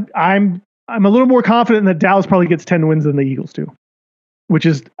I'm a little more confident that Dallas probably gets 10 wins than the Eagles do, which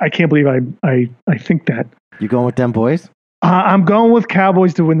is I can't believe I think that. You going with them boys? I'm going with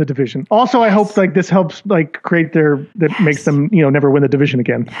Cowboys to win the division. Also, I hope this helps create makes them never win the division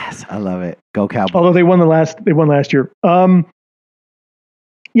again. Yes, I love it. Go Cowboys. Although they won last year.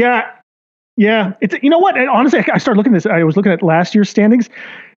 Yeah. It's what? And honestly, I started looking at this. I was looking at last year's standings.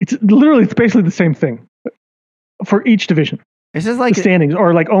 It's basically the same thing for each division. It's just the standings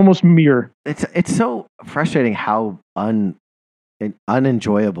are almost mirror. It's so frustrating how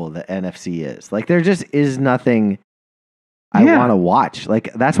unenjoyable the NFC is. There just is nothing I want to watch.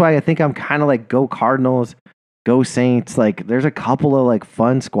 That's why I think I'm kind of go Cardinals, go Saints. There's a couple of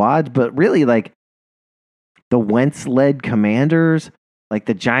fun squads, but really the Wentz-led Commanders,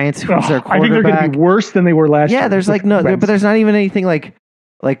 the Giants, who's their quarterback. I think they're going to be worse than they were last year. Yeah, there's but there's not even anything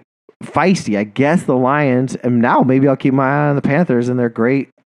feisty. I guess the Lions, and now maybe I'll keep my eye on the Panthers and their great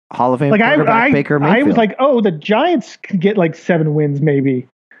Hall of Fame quarterback Baker Mayfield. I was the Giants could get 7 wins maybe.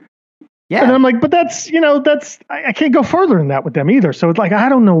 Yeah. And I'm but that's I can't go further than that with them either. So it's I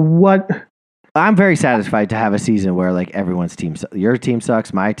don't know what. I'm very satisfied to have a season where everyone's team, your team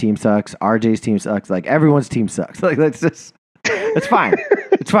sucks, my team sucks, RJ's team sucks, everyone's team sucks. It's fine.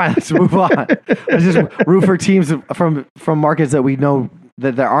 It's fine. Let's move on. Let's just root for teams from markets that we know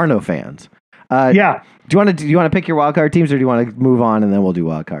that there are no fans. Yeah. Do you want to pick your wild card teams, or do you want to move on and then we'll do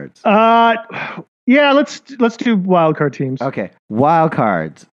wild cards? Yeah. Let's do wild card teams. Okay. Wild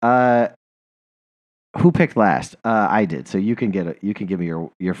cards. Who picked last? I did. So you can give me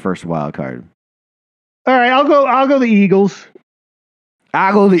your first wild card. All right, I'll go the Eagles.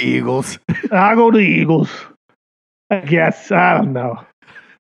 I'll go the Eagles. I'll go the Eagles. I guess. I don't know.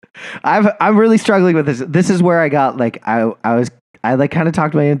 I'm really struggling with this. This is where I got I kind of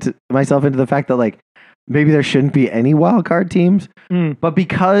talked myself into the fact that maybe there shouldn't be any wild card teams. But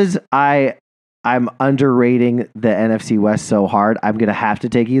because I'm underrating the NFC West so hard, I'm gonna have to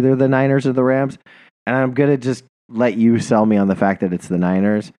take either the Niners or the Rams. And I'm going to just let you sell me on the fact that it's the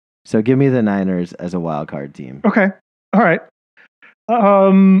Niners. So give me the Niners as a wild card team. Okay. All right.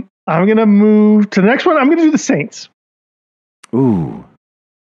 I'm going to move to the next one. I'm going to do the Saints. Ooh.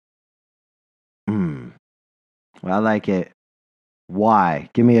 Well, I like it. Why?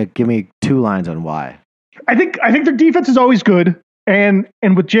 Give me 2 lines on why. I think their defense is always good. And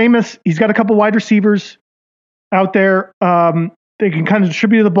with Jameis, he's got a couple wide receivers out there. They can kind of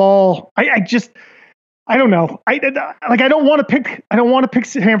distribute the ball. I don't know. I don't want to pick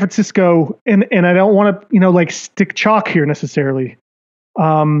San Francisco, and I don't want to stick chalk here necessarily.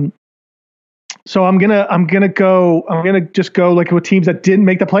 So I'm gonna just go like with teams that didn't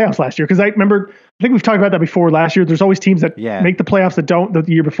make the playoffs last year, because I think we've talked about that before. Last year, there's always teams that make the playoffs that don't the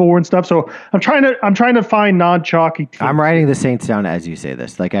year before and stuff. So I'm trying to find non-chalky teams. I'm writing the Saints down as you say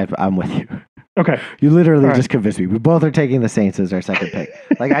this. Like I'm with you. Okay. You literally just convinced me. We both are taking the Saints as our second pick.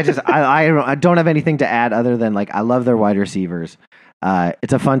 Like I don't have anything to add other than like I love their wide receivers.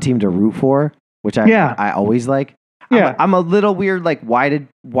 It's a fun team to root for, which I always like. Yeah. I'm a little weird. Like why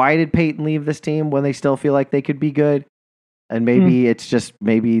did Peyton leave this team when they still feel like they could be good? And maybe it's just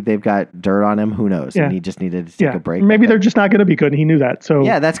maybe they've got dirt on him. Who knows? Yeah. And he just needed to take a break. Maybe they're just not going to be good, and he knew that. So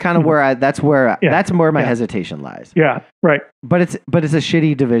yeah, that's kind of where that's where my hesitation lies. Yeah, right. But it's a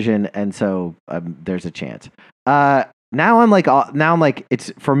shitty division, and so there's a chance. Now I'm like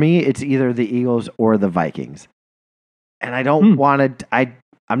it's for me. It's either the Eagles or the Vikings, and I don't want to.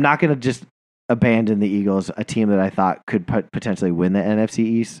 I'm not going to just abandon the Eagles, a team that I thought could potentially win the NFC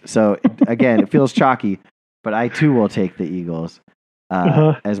East. So again, it feels chalky. But I too will take the Eagles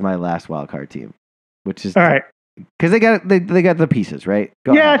as my last wild card team, which is all right because they got the pieces right.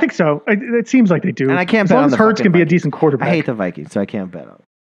 Go ahead. I think so. It seems like they do. And I can't as bet long on as Hurts can be Vikings. a decent quarterback. I hate the Vikings, so I can't bet on it.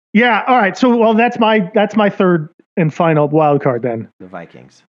 Yeah. All right. So that's my third and final wild card. Then the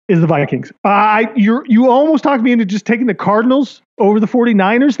Vikings is the Vikings. You almost talked me into just taking the Cardinals over the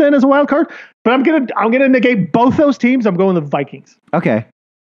 49ers then as a wild card, but I'm gonna negate both those teams. I'm going the Vikings. Okay.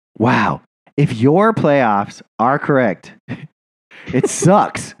 Wow. If your playoffs are correct, it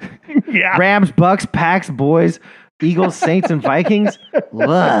sucks. Yeah. Rams, Bucks, Packs, Boys, Eagles, Saints, and Vikings.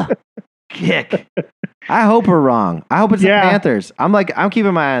 Ugh. Kick. I hope we're wrong. I hope it's the Panthers. I'm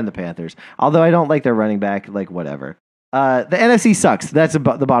keeping my eye on the Panthers. Although I don't like their running back, like whatever. The NFC sucks. That's the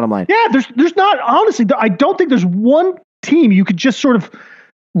bottom line. Yeah, there's not, honestly, I don't think there's one team you could just sort of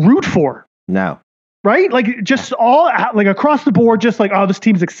root for. No. Right? Like just all like across the board, just like, oh, this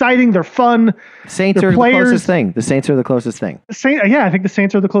team's exciting. They're fun. Saints are the closest thing. The Saints are the closest thing. I think the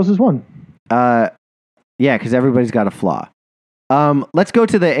Saints are the closest one. Yeah, because everybody's got a flaw. Let's go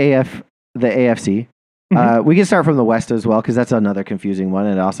to the AFC. We can start from the West as well, because that's another confusing one.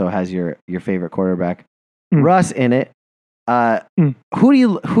 And it also has your favorite quarterback, Russ, in it. Who do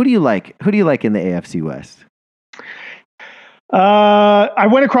you like? Who do you like in the AFC West? I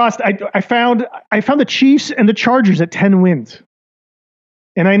went across. I found the Chiefs and the Chargers at 10 wins,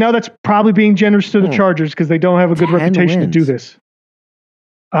 and I know that's probably being generous to the Chargers because they don't have a good reputation to do this.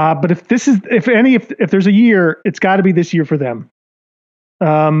 But if there's a year, it's got to be this year for them.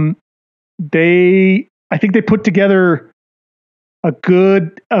 I think they put together a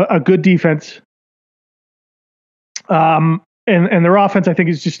good defense. And their offense, I think,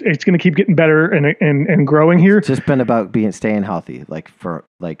 it's going to keep getting better and growing here. It's just been about staying healthy.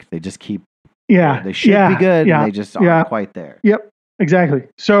 They just keep. Yeah, they should be good, and they just aren't quite there. Yep, exactly.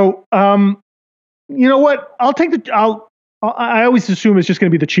 So, you know what? I always assume it's just going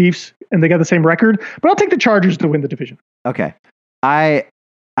to be the Chiefs, and they got the same record. But I'll take the Chargers to win the division. Okay, I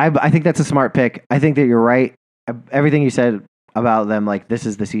think that's a smart pick. I think that you're right. Everything you said about them, like this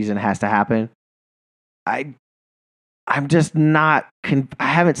is the season, has to happen. I'm just not. I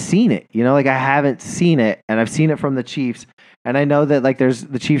haven't seen it. I haven't seen it, and I've seen it from the Chiefs, and I know that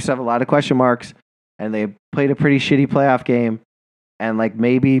the Chiefs have a lot of question marks, and they played a pretty shitty playoff game, and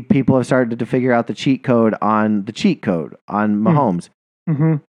maybe people have started to figure out the cheat code on Mahomes.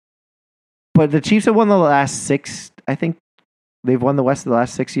 Mm-hmm. But the Chiefs have won the last 6. I think they've won the West the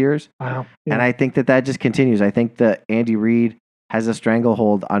last 6 years. Wow! Yeah. And I think that just continues. I think that Andy Reid has a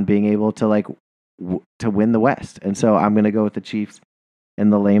stranglehold on being able to to win the West. And so I'm going to go with the Chiefs in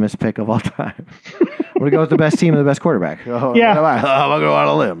the lamest pick of all time. I'm going to go with the best team and the best quarterback. I'm going to go out on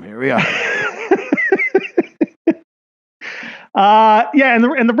a limb. Here we are. And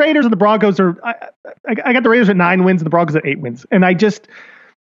the Raiders and the Broncos are, I got the Raiders at 9 wins and the Broncos at 8 wins. And I just,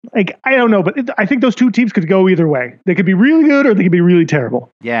 I don't know, but I think those two teams could go either way. They could be really good or they could be really terrible.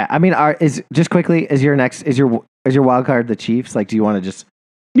 Yeah. I mean, is your wild card the Chiefs? Do you want to just,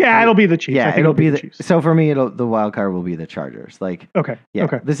 yeah, it'll be the Chiefs. Yeah, it'll be the Chiefs. So for me, the wild card will be the Chargers. Okay. Yeah.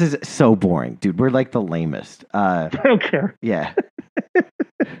 Okay. This is so boring, dude. We're the lamest. I don't care. Yeah.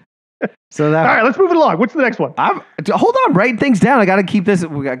 So all right, let's move it along. What's the next one? Hold on, write things down. I got to keep this.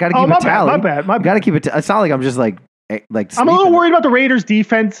 I got to keep a tally. My bad. Got to keep it. It's not like I'm just I'm a little worried about the Raiders'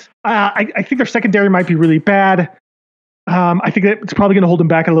 defense. I think their secondary might be really bad. I think that it's probably going to hold them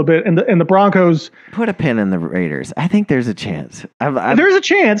back a little bit. And the Broncos. Put a pin in the Raiders. I think there's a chance. There's a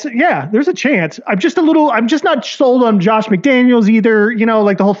chance. Yeah, there's a chance. I'm just not sold on Josh McDaniels either.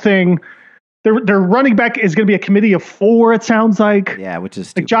 The whole thing. Their running back is going to be a committee of 4. It sounds like. Yeah, which is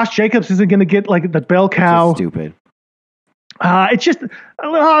stupid. Josh Jacobs isn't going to get the bell cow. Stupid. It's just a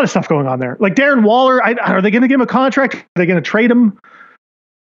lot of stuff going on there. Like Darren Waller, are they going to give him a contract? Are they going to trade him?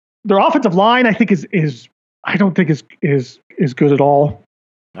 Their offensive line, I think is I don't think is good at all.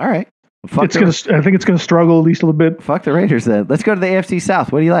 All right. I think it's gonna struggle at least a little bit. Fuck the Raiders then. Let's go to the AFC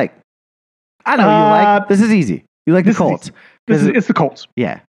South. What do you like? I know you like. This is easy. You like the Colts. It's the Colts.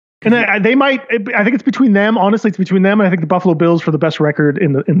 Yeah. And they might. I think it's between them. Honestly, it's between them. And I think the Buffalo Bills for the best record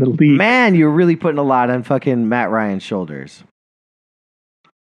in the league. Man, you're really putting a lot on fucking Matt Ryan's shoulders.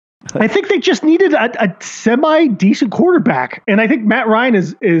 I think they just needed a semi decent quarterback, and I think Matt Ryan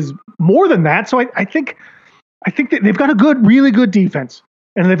is more than that. So I think that they've got a really good defense.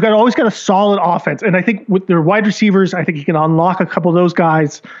 And they've always got a solid offense. And I think with their wide receivers, I think he can unlock a couple of those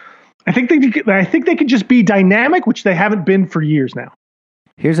guys. I think they can just be dynamic, which they haven't been for years now.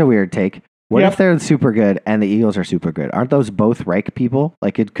 Here's a weird take. What if they're super good and the Eagles are super good? Aren't those both Reich people?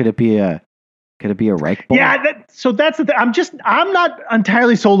 Like, could it be a Reich bowl? Yeah. So that's the thing. I'm not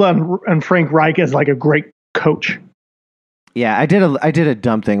entirely sold on Frank Reich as like a great coach. Yeah, I did a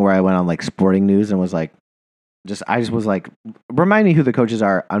dumb thing where I went on like Sporting News and was like, I just was like, remind me who the coaches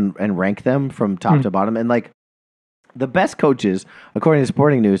are and rank them from top to bottom. And like the best coaches, according to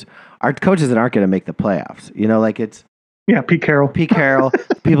Sporting News, are coaches that aren't going to make the playoffs. You know, like it's Pete Carroll.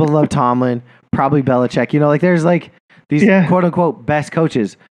 People love Tomlin, probably Belichick. You know, like there's like these quote unquote best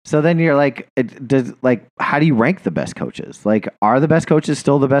coaches. So then you're like, how do you rank the best coaches? Like, are the best coaches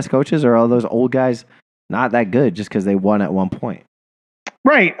still the best coaches, or are those old guys not that good just because they won at one point?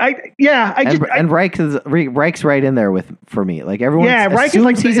 Right. Reich's right in there for me. Like everyone. Yeah, Reich is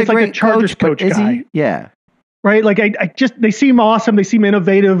like he's like a Chargers coach guy. He? Yeah. Right. Like they seem awesome. They seem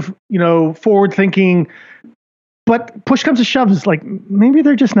innovative. You know, forward thinking. But push comes to shove, is like maybe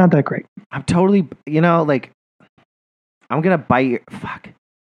they're just not that great. I'm totally. You know, like I'm gonna bite your fuck.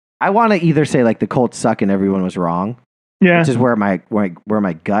 I want to either say like the Colts suck and everyone was wrong. Yeah. Which is where my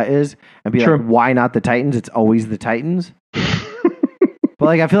gut is, and be like, why not the Titans? It's always the Titans. But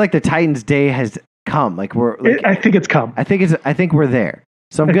like I feel like the Titans' day has come. Like I think it's come. I think we're there.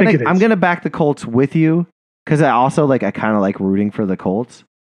 So I'm gonna back the Colts with you because I also I kind of like rooting for the Colts,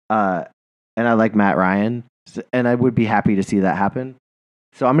 and I like Matt Ryan, and I would be happy to see that happen.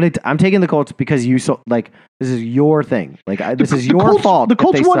 So I'm taking the Colts because this is your thing. Like this is your fault. The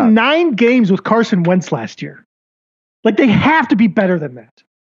Colts won 9 games with Carson Wentz last year. Like they have to be better than that.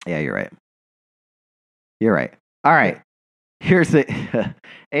 Yeah, you're right. You're right. All right. Here's the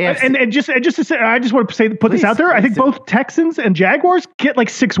AFC. And just to say, I just want to put this out there. I think both Texans and Jaguars get like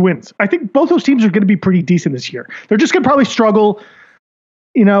 6 wins. I think both those teams are going to be pretty decent this year. They're just going to probably struggle,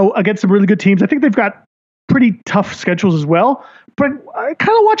 against some really good teams. I think they've got pretty tough schedules as well. But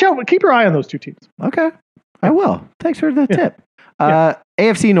kind of watch out. Keep your eye on those 2 teams. Okay, I will. Thanks for the tip.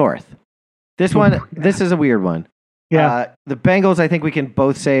 AFC North. This is a weird one. Yeah. The Bengals, I think we can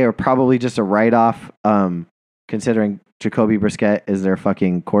both say, are probably just a write-off, considering Jacoby Brissett is their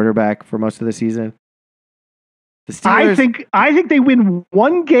fucking quarterback for most of the season. The Steelers, I think they win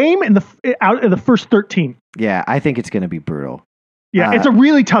 1 game out of the first 13. Yeah, I think it's going to be brutal. Yeah, it's a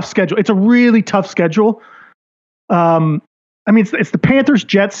really tough schedule. It's the Panthers,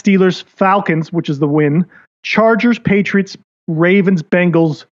 Jets, Steelers, Falcons, which is the win, Chargers, Patriots, Ravens,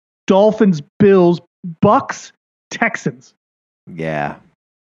 Bengals, Dolphins, Bills, Bucks, Texans. Yeah.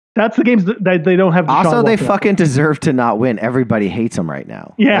 That's the games that they don't have. Also, they fucking deserve to not win. Everybody hates them right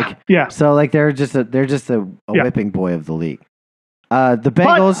now. Yeah, yeah. So they're just a whipping boy of the league. The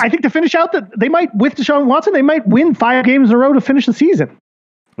Bengals. But I think to finish out that they might, with Deshaun Watson, they might win 5 games in a row to finish the season,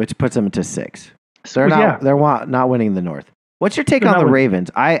 which puts them to 6. So they're not winning the North. What's your take on the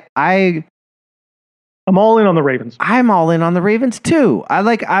Ravens? I'm all in on the Ravens. I'm all in on the Ravens too. I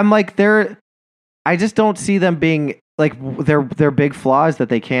just don't see them being like their big flaws that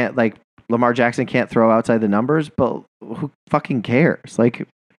they can't, like Lamar Jackson can't throw outside the numbers, but who fucking cares? Like,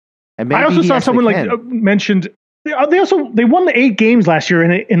 and maybe I also saw someone mentioned they won the 8 games last year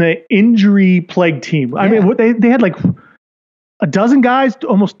in an injury plagued team. I mean, they had like a dozen guys,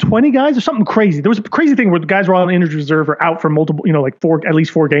 almost 20 guys, or something crazy. There was a crazy thing where the guys were all on injured reserve or out for multiple, at least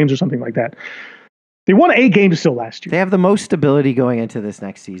 4 games or something like that. They won 8 games still last year. They have the most stability going into this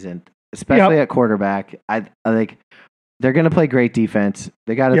next season, especially at quarterback. I think they're going to play great defense.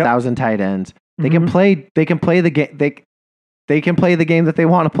 They got 1,000 tight ends. They can play. They can play the game. They can play the game that they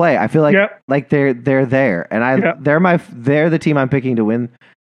want to play. I feel like they're there, and they're the team I'm picking to win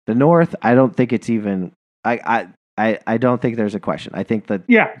the North. I don't think it's even. I don't think there's a question. I think that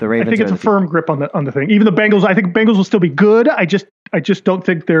the Ravens. I think it's a firm grip on the thing. Even the Bengals. I think Bengals will still be good. I just don't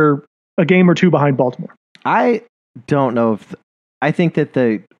think they're a game or 2 behind Baltimore. I don't know if I think that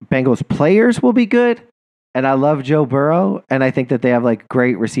the Bengals players will be good. And I love Joe Burrow, and I think that they have like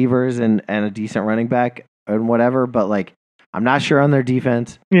great receivers and a decent running back and whatever. But like, I'm not sure on their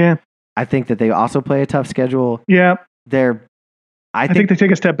defense. Yeah. I think that they also play a tough schedule. Yeah. I think they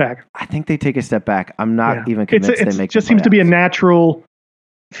take a step back. I think they take a step back. I'm not even convinced they make. It just seems to be a natural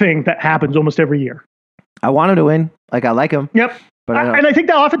thing that happens almost every year. I wanted to win. Like I like them. Yep. But I think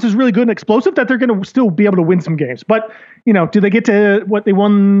the offense is really good and explosive that they're going to still be able to win some games. But do they get to what they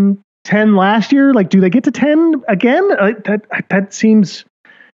won 10 last year? Like, do they get to 10 again? That seems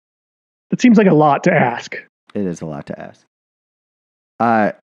like a lot to ask. It is a lot to ask.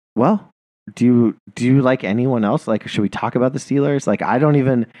 Well, do you like anyone else? Like, should we talk about the Steelers? Like, I don't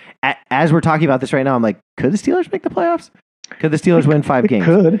even. As we're talking about this right now, I'm like, could the Steelers make the playoffs? Could the Steelers win 5 games?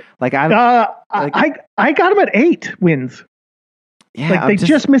 Could. Like, I got them at 8 wins. Yeah, like they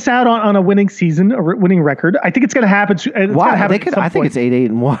just miss out on a winning season, a winning record. I think it's going to happen. Wow, I think it's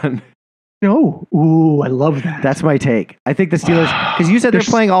 8-8-1. No, ooh, I love that. That's my take. I think the Steelers, because you said they're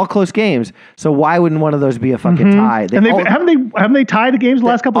playing all close games, so why wouldn't one of those be a fucking tie? Haven't they tied the games the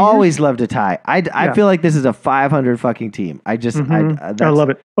last couple of years? Always love to tie. I feel like this is a 500 fucking team. I just I love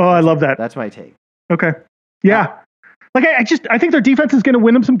it. Oh, I love that. That's my take. Okay, yeah. Like I think their defense is going to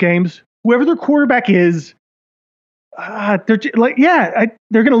win them some games. Whoever their quarterback is. They're going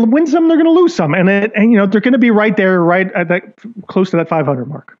to win some, they're going to lose some, and they're going to be right there, right at that close to that 500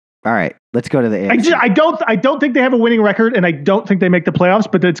 mark. All right, let's go to the AFC. I don't think they have a winning record, and I don't think they make the playoffs,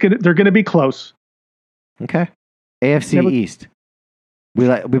 but they're going to be close. Okay, AFC East. We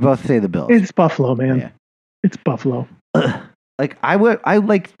both say the Bills. It's Buffalo, man. Yeah. It's Buffalo. I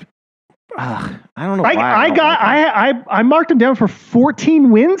don't know. I marked them down for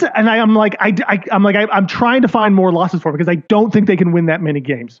 14 wins, and I'm trying to find more losses for them because I don't think they can win that many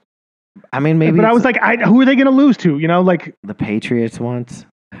games. I mean, maybe. But I was like, who are they going to lose to? Like the Patriots once.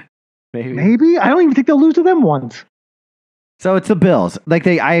 Maybe I don't even think they'll lose to them once. So it's the Bills. Like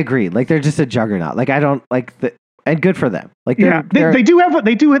I agree. Like they're just a juggernaut. Like I don't like the. And good for them. Like they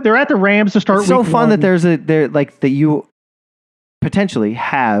do. They're at the Rams to start. It's so fun that you potentially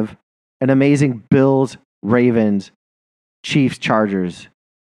have an amazing Bills, Ravens, Chiefs, Chargers,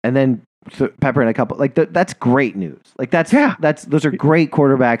 and then pepper in a couple. Like that's great news. Like those are great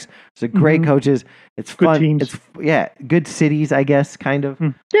quarterbacks. Those are great coaches. It's fun. Good teams. It's good cities, I guess, kind of.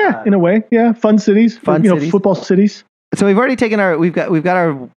 Yeah, in a way. Yeah, fun cities. Cities. Football cities. So we've already taken we've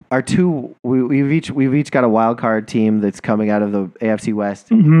got our two. We've each got a wild card team that's coming out of the AFC West.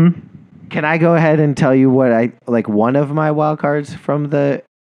 Mm-hmm. Can I go ahead and tell you what I like? One of my wild cards from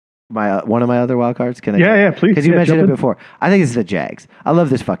one of my other wild cards. Can I? Yeah, please. Because you mentioned it before. I think it's the Jags. I love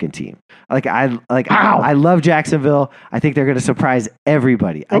this fucking team. I love Jacksonville. I think they're going to surprise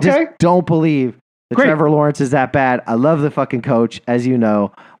everybody. I just don't believe that Trevor Lawrence is that bad. I love the fucking coach, as you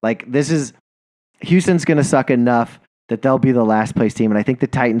know. Like Houston's going to suck enough that they'll be the last place team, and I think the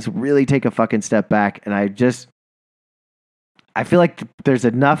Titans really take a fucking step back. And I feel like there's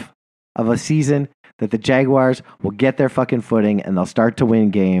enough of a season that the Jaguars will get their fucking footing and they'll start to win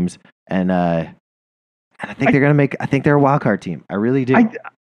games. And I think they're going to make. I think they're a wild card team. I really do.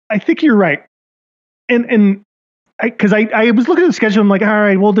 I think you're right. And because I was looking at the schedule, I'm like, all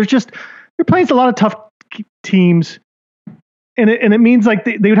right, well, they're playing a lot of tough teams, and it means like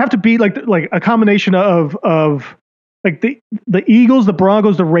they would have to beat like a combination of like the Eagles, the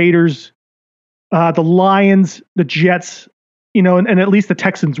Broncos, the Raiders, the Lions, the Jets. And at least the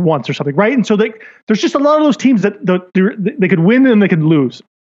Texans once or something, right? And so there's just a lot of those teams that they could win and they could lose.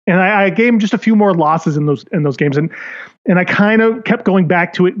 And I gave them just a few more losses in those games, and I kind of kept going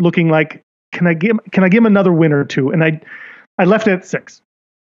back to it, looking like can I give them another win or two? And I left it at 6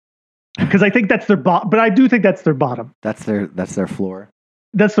 because I think that's their bottom. But I do think that's their bottom. That's their floor.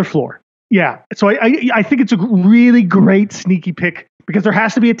 That's their floor. Yeah. So I think it's a really great sneaky pick because there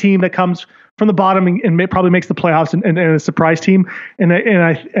has to be a team that comes from the bottom and probably makes the playoffs and a surprise team. And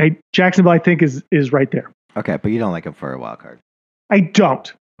I Jacksonville, I think, is right there. Okay, but you don't like them for a wild card. I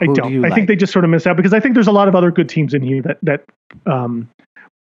don't. I think they just sort of miss out because I think there's a lot of other good teams in here that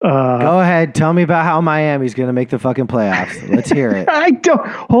Go ahead, tell me about how Miami's going to make the fucking playoffs. Let's hear it. I don't.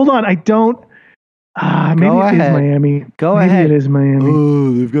 Hold on, I don't. Maybe it is Miami. Go ahead. Maybe it is Miami.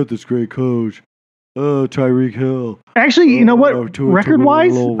 Oh, they've got this great coach. Oh, Tyreek Hill. Actually, you know what?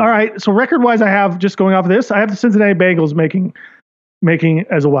 Record-wise, all right. So record-wise, I have just going off of this. I have the Cincinnati Bengals making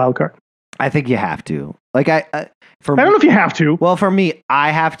as a wild card. I think you have to. Like I don't know if you have to. Well, for me,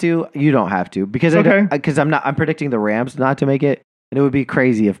 I have to. You don't have to because I'm predicting the Rams not to make it, and it would be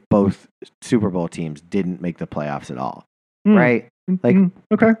crazy if both Super Bowl teams didn't make the playoffs at all. Right? Like,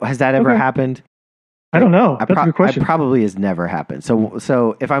 okay. Has that ever happened? I don't know. That's a good question. It probably has never happened.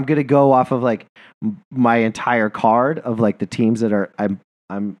 So if I'm gonna go off of like my entire card of like the teams that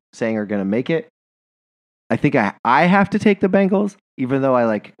I'm saying are gonna make it, I think I have to take the Bengals, even though I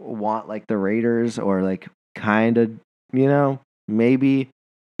like want like the Raiders or like kind of maybe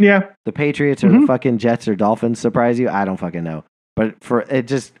the Patriots or the fucking Jets or Dolphins surprise you. I don't fucking know, but for it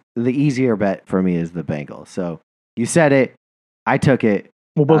just the easier bet for me is the Bengals. So you said it, I took it.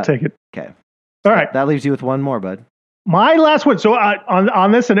 We'll both take it. Okay. All right. That leaves you with one more, bud. My last one. So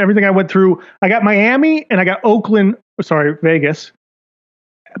on this and everything I went through, I got Miami and I got Vegas,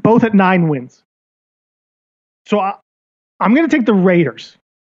 both at 9 wins. So I'm going to take the Raiders.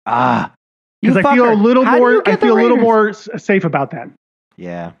 Because I feel a little more safe about that.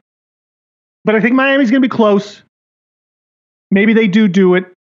 Yeah. But I think Miami's going to be close. Maybe they do it.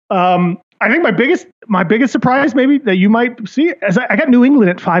 I think my biggest surprise maybe that you might see is I got New England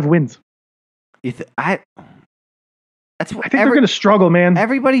at 5 wins. I think they're going to struggle, man.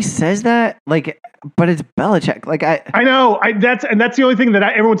 Everybody says that, like, but it's Belichick. Like I know. That's the only thing that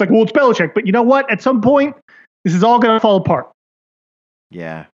everyone's like, well, it's Belichick. But you know what? At some point, this is all going to fall apart.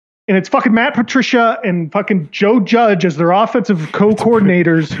 Yeah. And it's fucking Matt Patricia and fucking Joe Judge as their offensive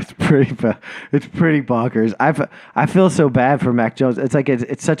co-coordinators. It's pretty bonkers. I feel so bad for Mac Jones. It's like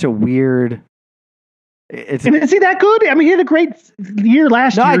it's such a weird. And is he that good? I mean, he had a great year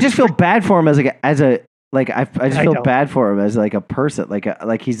last year. No, I just feel bad for him I just feel bad for him as like a person.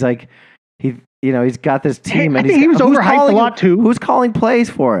 Like he's like he's got this team and he was overhyped a lot too. Who's calling plays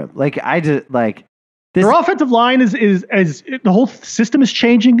for him? Like I just like. Their offensive line is the whole system is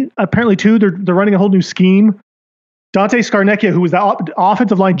changing apparently too. They're running a whole new scheme. Dante Scarnecchia, who was the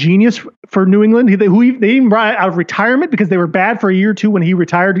offensive line genius for New England, they even brought out of retirement because they were bad for a year or two when he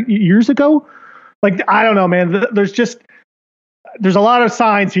retired years ago. Like I don't know, man. There's a lot of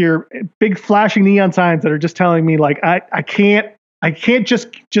signs here, big flashing neon signs that are just telling me like I can't just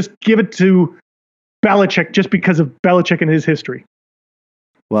give it to Belichick just because of Belichick and his history.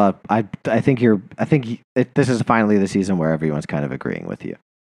 Well, I think this is finally the season where everyone's kind of agreeing with you,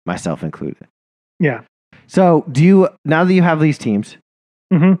 myself included. Yeah. So, now that you have these teams,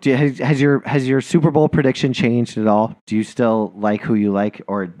 has your Super Bowl prediction changed at all? Do you still like who you like,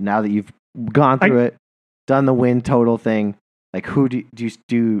 or now that you've gone through it, done the win total thing, like who do you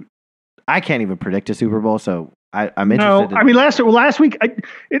do? I can't even predict a Super Bowl, so I'm interested. No, I mean last week,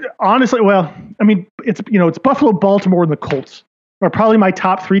 it's Buffalo, Baltimore, and the Colts are probably my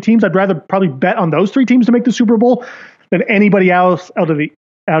top 3 teams. I'd rather probably bet on those 3 teams to make the Super Bowl than anybody else out of the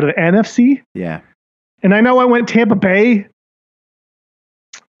NFC. Yeah. And I know I went Tampa Bay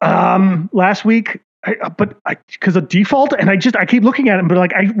last week, because of default, and I keep looking at it, but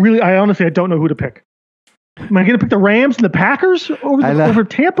like I honestly don't know who to pick. Am I going to pick the Rams and the Packers over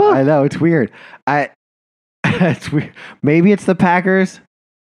Tampa? I know, it's weird. It's weird. Maybe it's the Packers.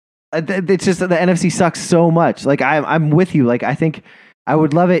 It's just that the NFC sucks so much. Like I'm with you. Like I think I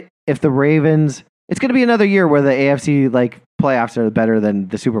would love it if the Ravens. It's going to be another year where the AFC like playoffs are better than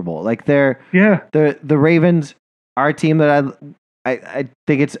the Super Bowl. Like the Ravens are a team that I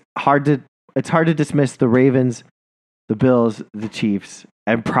think it's hard to dismiss the Ravens, the Bills, the Chiefs,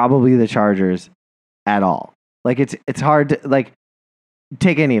 and probably the Chargers at all. Like it's hard to like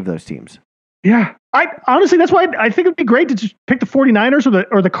take any of those teams. Yeah. I honestly, that's why I think it'd be great to just pick the 49ers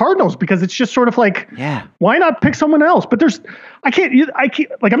or the Cardinals, because it's just sort of like, why not pick someone else? But I'm not going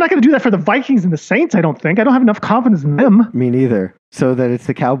to do that for the Vikings and the Saints. I don't think. I don't have enough confidence in them. Me neither. So that it's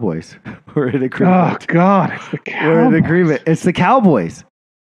the Cowboys. We're in agreement. Oh God, it's the Cowboys. We're in agreement. It's the Cowboys.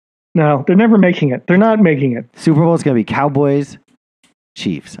 No, they're never making it. They're not making it. Super Bowl is going to be Cowboys,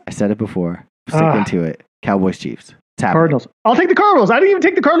 Chiefs. I said it before. Sticking to it. Cowboys, Chiefs. Cardinals. I'll take the Cardinals. I didn't even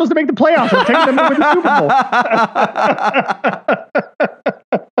take the Cardinals to make the playoffs. I'm taking them to win the Super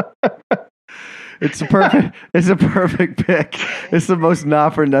Bowl. It's a perfect pick. It's the most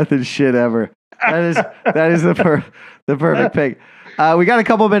not for nothing shit ever. That is the perfect pick. We got a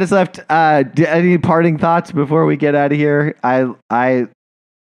couple minutes left. Any parting thoughts before we get out of here? I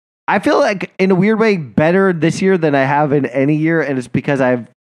feel like in a weird way better this year than I have in any year, and it's because I have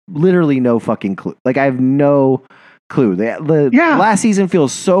literally no fucking clue. Like I have no clue. The last season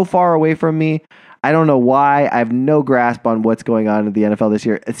feels so far away from me. I don't know why. I have no grasp on what's going on in the NFL this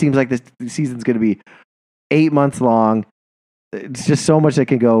year. It seems like this season's going to be 8 months long. It's just so much that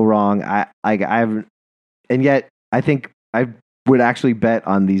can go wrong. And yet I think I would actually bet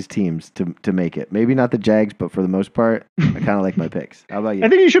on these teams to make it. Maybe not the Jags, but for the most part, I kind of like my picks. How about you? I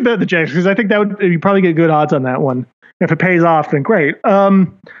think you should bet the Jags, because I think you probably get good odds on that one. If it pays off, then great.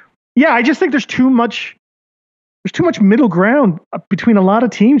 I just think there's too much middle ground between a lot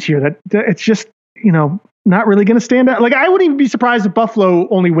of teams here that it's just, not really going to stand out. Like, I wouldn't even be surprised if Buffalo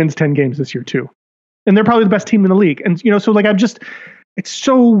only wins 10 games this year too. And they're probably the best team in the league. And, so like, I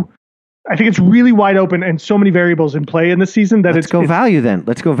think it's really wide open and so many variables in play in this season that Let's go value then.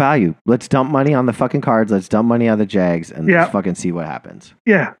 Let's go value. Let's dump money on the fucking Cards. Let's dump money on the Jags and let's fucking see what happens.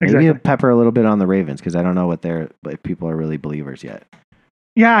 Yeah, exactly. Maybe pepper a little bit on the Ravens because I don't know if people are really believers yet.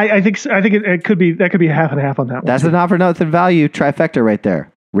 Yeah, I think it could be, that could be a half and half on that one. That's a not for nothing value trifecta right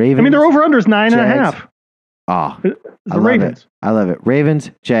there. Ravens. I mean, their over under is 9.5. Oh, the Ravens. I love it. Ravens,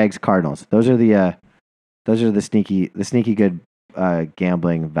 Jags, Cardinals. Those are the sneaky good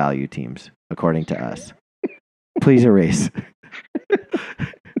gambling value teams, according to us. Please erase.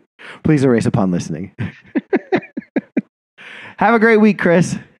 Please erase upon listening. Have a great week,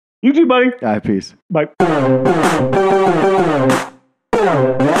 Chris. You too, buddy. All right, peace. Bye.